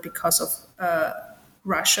member because of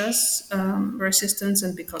Russia's resistance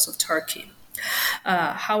and because of Turkey.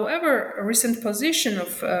 However, a recent position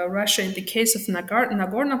of Russia in the case of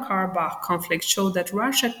Nagorno-Karabakh conflict showed that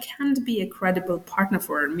Russia can't be a credible partner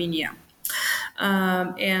for Armenia.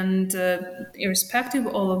 Irrespective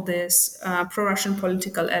of all of this, pro-Russian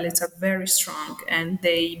political elites are very strong, and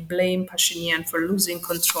they blame Pashinyan for losing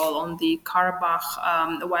control on the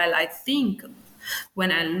Karabakh, while I think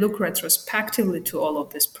when I look retrospectively to all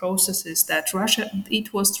of these processes, that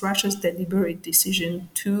it was Russia's deliberate decision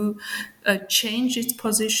to change its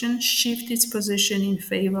position, shift its position in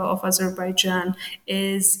favor of Azerbaijan,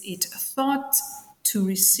 as it thought to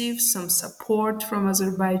receive some support from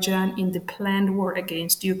Azerbaijan in the planned war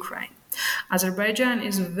against Ukraine. Azerbaijan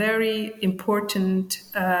is a very important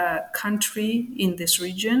country in this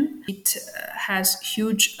region. It has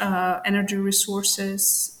huge energy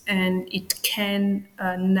resources, and it can,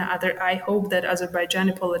 I hope that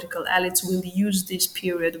Azerbaijani political elites will use this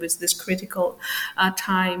period with this critical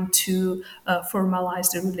time to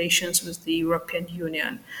formalize the relations with the European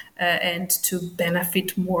Union and to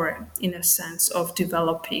benefit more in a sense of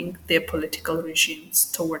developing their political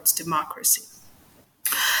regimes towards democracy.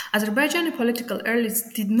 Azerbaijani political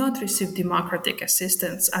elites did not receive democratic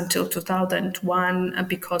assistance until 2001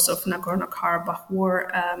 because of Nagorno-Karabakh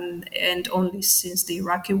war, and only since the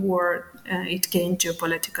Iraqi war it gained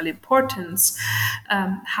geopolitical importance.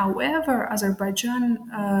 However,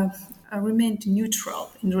 Azerbaijan remained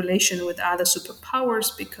neutral in relation with other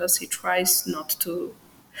superpowers because it tries not to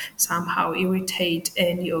somehow irritate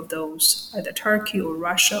any of those, either Turkey or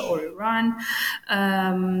Russia or Iran.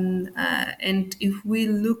 And if we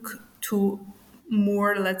look to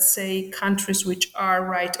more, let's say, countries which are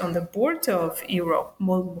right on the border of Europe,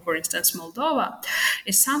 for instance, Moldova,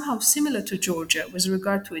 is somehow similar to Georgia with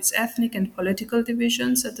regard to its ethnic and political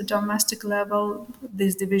divisions at the domestic level.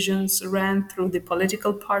 These divisions ran through the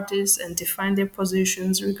political parties and defined their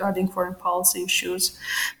positions regarding foreign policy issues.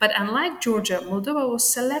 But unlike Georgia, Moldova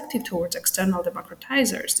was selective towards external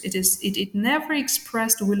democratizers. It never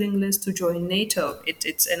expressed willingness to join NATO.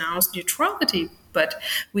 It's announced neutrality. But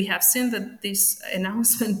we have seen that this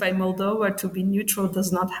announcement by Moldova to be neutral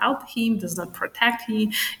does not help him, does not protect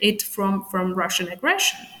it from Russian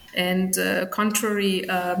aggression. And contrary,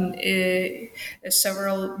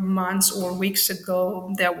 several months or weeks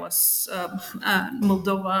ago, there was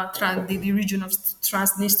Moldova, the region of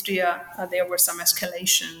Transnistria, there were some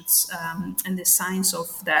escalations and the signs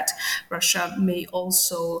of that Russia may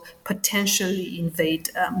also potentially invade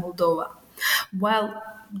Moldova. While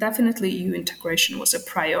definitely EU integration was a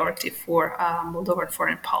priority for Moldovan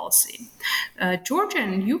foreign policy. Georgia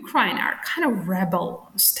and Ukraine are kind of rebel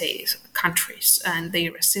countries, and they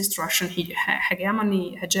resist Russian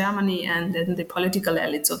hegemony, and then the political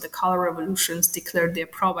elites of the color revolutions declared their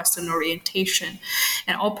pro-Western orientation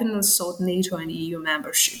and openly sought NATO and EU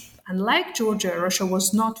membership. Unlike Georgia, Russia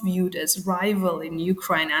was not viewed as rival in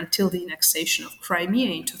Ukraine until the annexation of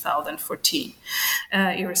Crimea in 2014,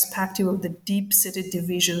 irrespective of the deep-seated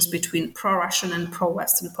divisions between pro-Russian and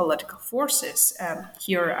pro-Western political forces.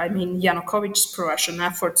 Here, I mean Yanukovych's pro-Russian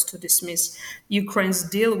efforts to dismiss Ukraine's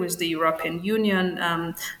deal with the European Union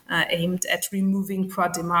aimed at removing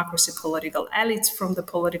pro-democracy political elites from the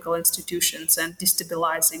political institutions and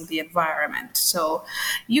destabilizing the environment. So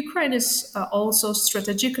Ukraine is also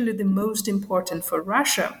strategically the most important for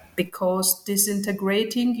Russia because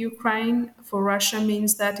disintegrating Ukraine for Russia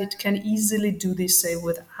means that it can easily do the same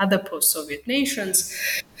with other post-Soviet nations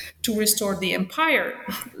to restore the empire.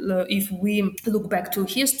 If we look back to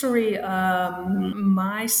history,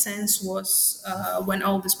 my sense was when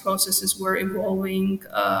all these processes were evolving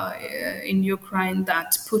in Ukraine that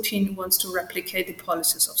Putin wants to replicate the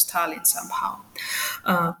policies of Stalin somehow.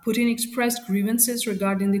 Putin expressed grievances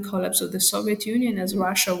regarding the collapse of the Soviet Union as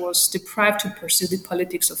Russia was deprived to pursue the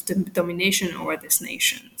politics of domination over these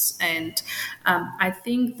nations. And I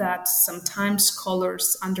think that sometimes scholars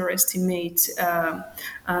underestimate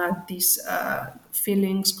these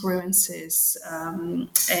feelings, grievances,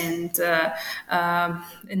 and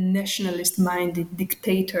nationalist-minded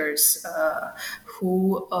dictators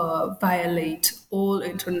who violate all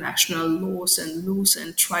international laws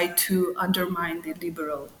and try to undermine the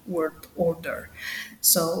liberal world order.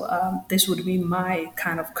 So this would be my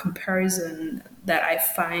kind of comparison that I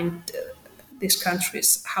find these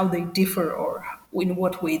countries, how they differ or in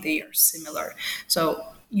what way they are similar. So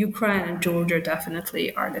Ukraine and Georgia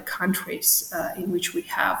definitely are the countries in which we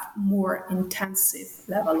have more intensive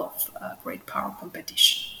level of great power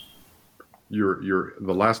competition.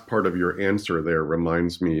 The last part of your answer there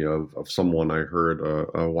reminds me of someone I heard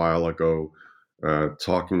a while ago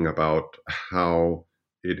talking about how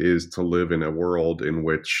it is to live in a world in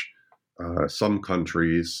which some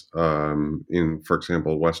countries, for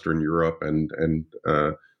example, Western Europe and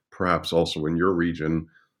perhaps also in your region,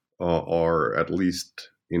 are at least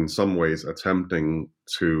in some ways attempting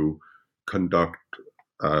to conduct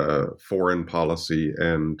foreign policy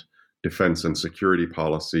and defense and security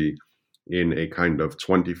policy in a kind of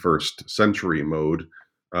 21st century mode,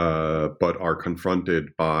 but are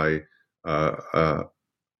confronted by a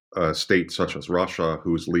state such as Russia,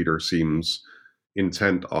 whose leader seems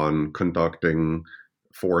intent on conducting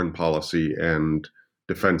foreign policy and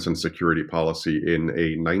defense and security policy in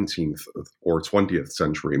a 19th or 20th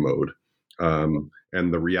century mode,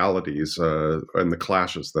 and the realities and the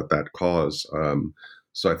clashes that cause.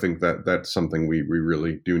 So I think that that's something we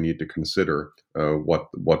really do need to consider, what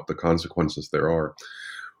the consequences there are.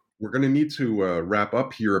 We're going to need to wrap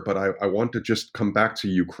up here, but I want to just come back to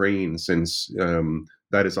Ukraine, since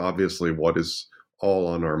that is obviously what is all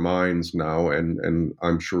on our minds now, and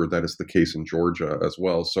I'm sure that is the case in Georgia as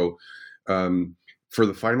well. So for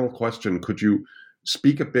the final question, could you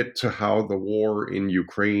speak a bit to how the war in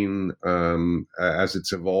Ukraine, as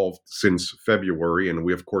it's evolved since February, and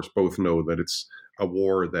we of course both know that it's a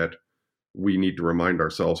war that we need to remind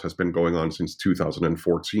ourselves has been going on since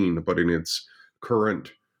 2014, but in its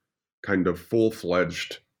current kind of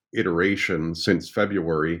full-fledged iteration since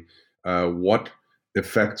February, what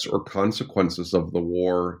effects or consequences of the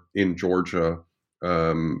war in Georgia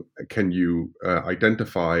can you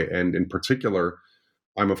identify? And in particular,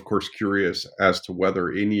 I'm of course curious as to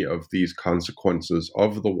whether any of these consequences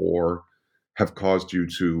of the war have caused you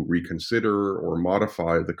to reconsider or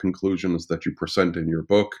modify the conclusions that you present in your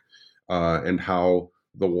book, and how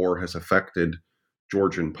the war has affected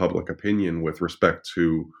Georgian public opinion with respect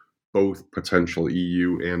to both potential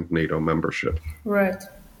EU and NATO membership. Right.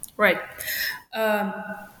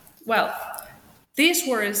 Well, this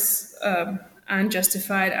war is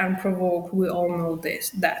unjustified, unprovoked. We all know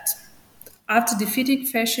that. After defeating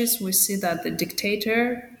fascists, we see that the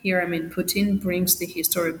dictator, here I mean Putin, brings the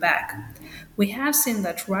history back. We have seen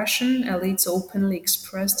that Russian elites openly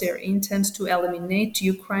express their intent to eliminate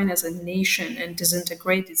Ukraine as a nation and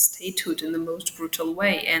disintegrate its statehood in the most brutal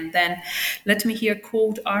way. And then let me here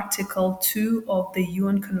quote Article 2 of the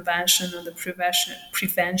UN Convention on the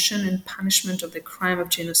Prevention and Punishment of the Crime of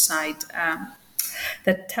Genocide,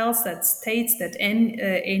 that tells that states that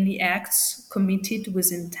any acts committed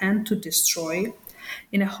with intent to destroy,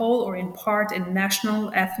 in a whole or in part, a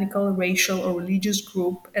national, ethnical, racial, or religious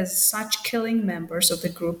group, as such killing members of the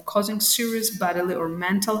group, causing serious bodily or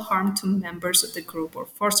mental harm to members of the group, or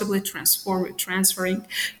forcibly transferring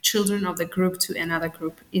children of the group to another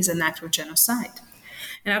group, is an act of genocide.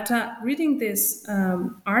 And after reading this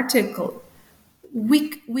article,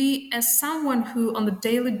 we, as someone who on a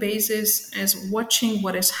daily basis is watching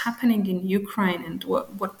what is happening in Ukraine and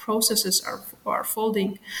what processes are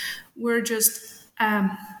folding,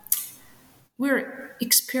 we're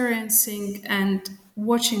experiencing and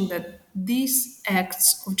watching that these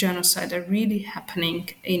acts of genocide are really happening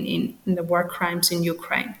in the war crimes in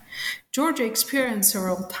Ukraine. Georgia experienced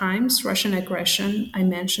several times Russian aggression. I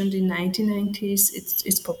mentioned in 1990s,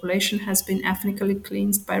 its population has been ethnically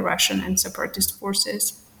cleansed by Russian and separatist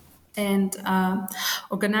forces. And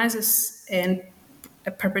organizers and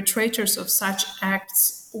perpetrators of such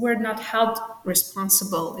acts were not held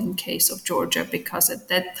responsible in case of Georgia, because at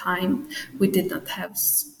that time we did not have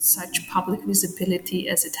such public visibility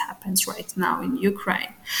as it happens right now in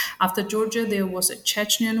Ukraine. After Georgia, there was a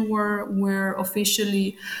Chechen war where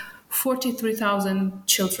officially 43,000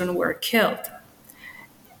 children were killed.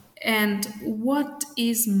 And what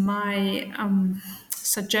is my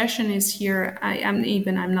suggestion is here,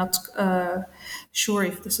 I'm not sure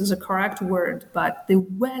if this is a correct word, but the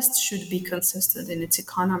West should be consistent in its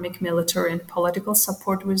economic, military, and political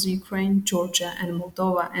support with Ukraine, Georgia, and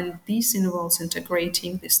Moldova, and this involves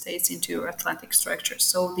integrating the states into Euro-Atlantic structure.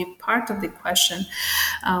 So the part of the question,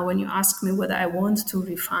 when you ask me whether I want to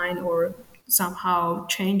refine or somehow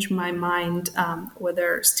change my mind,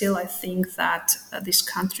 whether still I think that this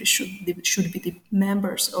country should be the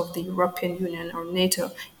members of the European Union or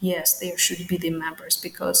NATO. Yes, they should be the members,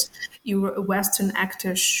 because Western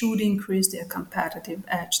actors should increase their competitive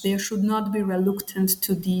edge. They should not be reluctant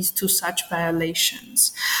to such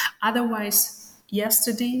violations. Otherwise,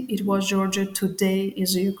 yesterday it was Georgia, today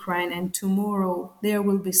is Ukraine, and tomorrow there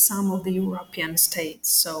will be some of the European states.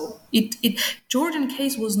 So Georgian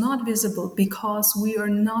case was not visible because we are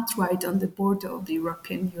not right on the border of the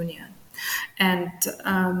European Union. And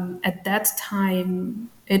at that time,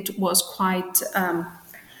 it was quite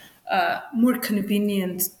more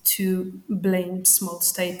convenient to blame small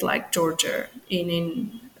state like Georgia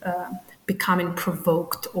in becoming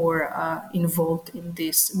provoked or involved in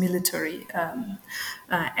this military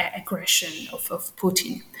aggression of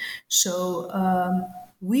Putin. So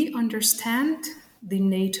we understand the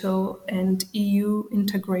NATO and EU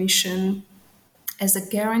integration as a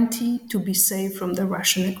guarantee to be safe from the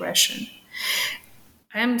Russian aggression.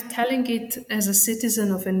 I am telling it as a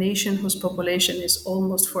citizen of a nation whose population is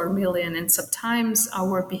almost 4 million, and sometimes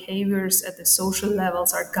our behaviors at the social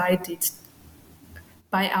levels are guided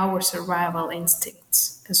by our survival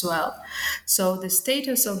instincts as well. So the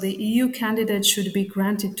status of the EU candidate should be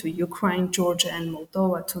granted to Ukraine, Georgia, and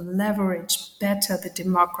Moldova to leverage better the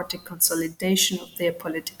democratic consolidation of their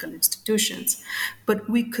political institutions. But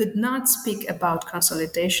we could not speak about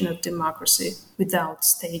consolidation of democracy without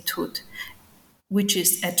statehood, which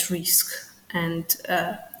is at risk, and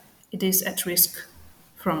it is at risk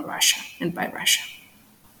from Russia and by Russia.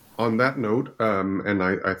 On that note, and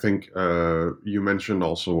I think you mentioned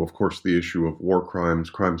also, of course, the issue of war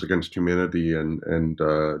crimes, crimes against humanity, and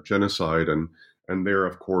genocide, and there,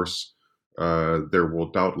 of course, there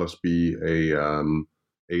will doubtless be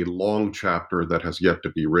a long chapter that has yet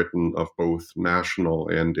to be written of both national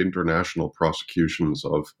and international prosecutions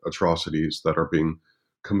of atrocities that are being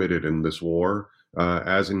committed in this war.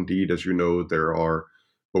 As indeed, as you know, there are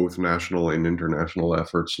both national and international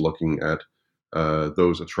efforts looking at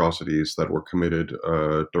those atrocities that were committed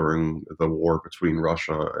during the war between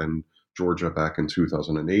Russia and Georgia back in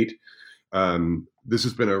 2008. This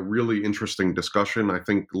has been a really interesting discussion. I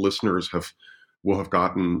think listeners will have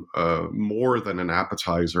gotten more than an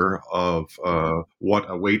appetizer of what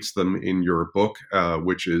awaits them in your book,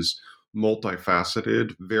 which is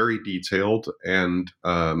multifaceted, very detailed, and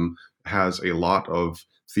has a lot of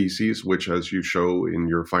theses, which, as you show in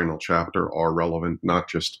your final chapter, are relevant not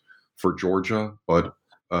just for Georgia, but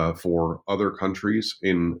for other countries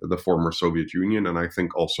in the former Soviet Union, and I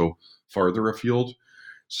think also farther afield.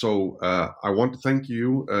 So I want to thank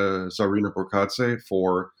you, Zarina Burkadze,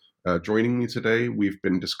 for joining me today. We've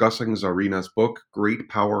been discussing Zarina's book, Great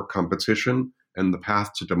Power Competition and the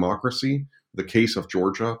Path to Democracy, The Case of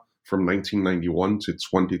Georgia from 1991 to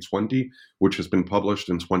 2020, which has been published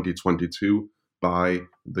in 2022 by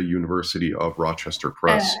the University of Rochester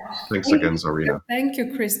Press. Thanks again, Zarina. Thank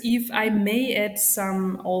you, Chris. If I may add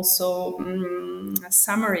some also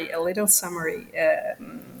a little summary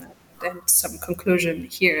and some conclusion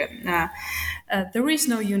here. There is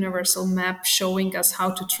no universal map showing us how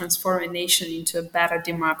to transform a nation into a better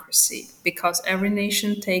democracy, because every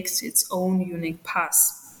nation takes its own unique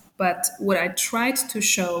path. But what I tried to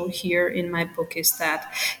show here in my book is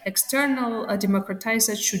that external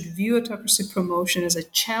democratizers should view autocracy promotion as a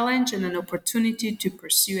challenge and an opportunity to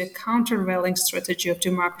pursue a countervailing strategy of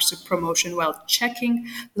democracy promotion while checking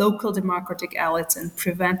local democratic elites and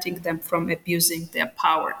preventing them from abusing their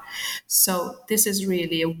power. So this is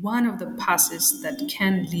really one of the paths that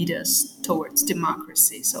can lead us towards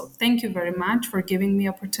democracy. So thank you very much for giving me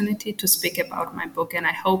opportunity to speak about my book, and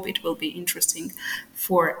I hope it will be interesting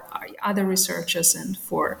for other researchers and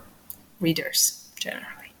for readers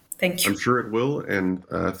generally. Thank you. I'm sure it will, and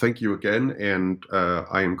thank you again. And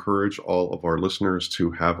I encourage all of our listeners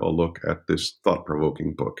to have a look at this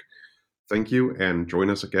thought-provoking book. Thank you, and join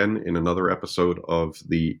us again in another episode of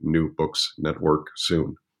the New Books Network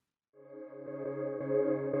soon.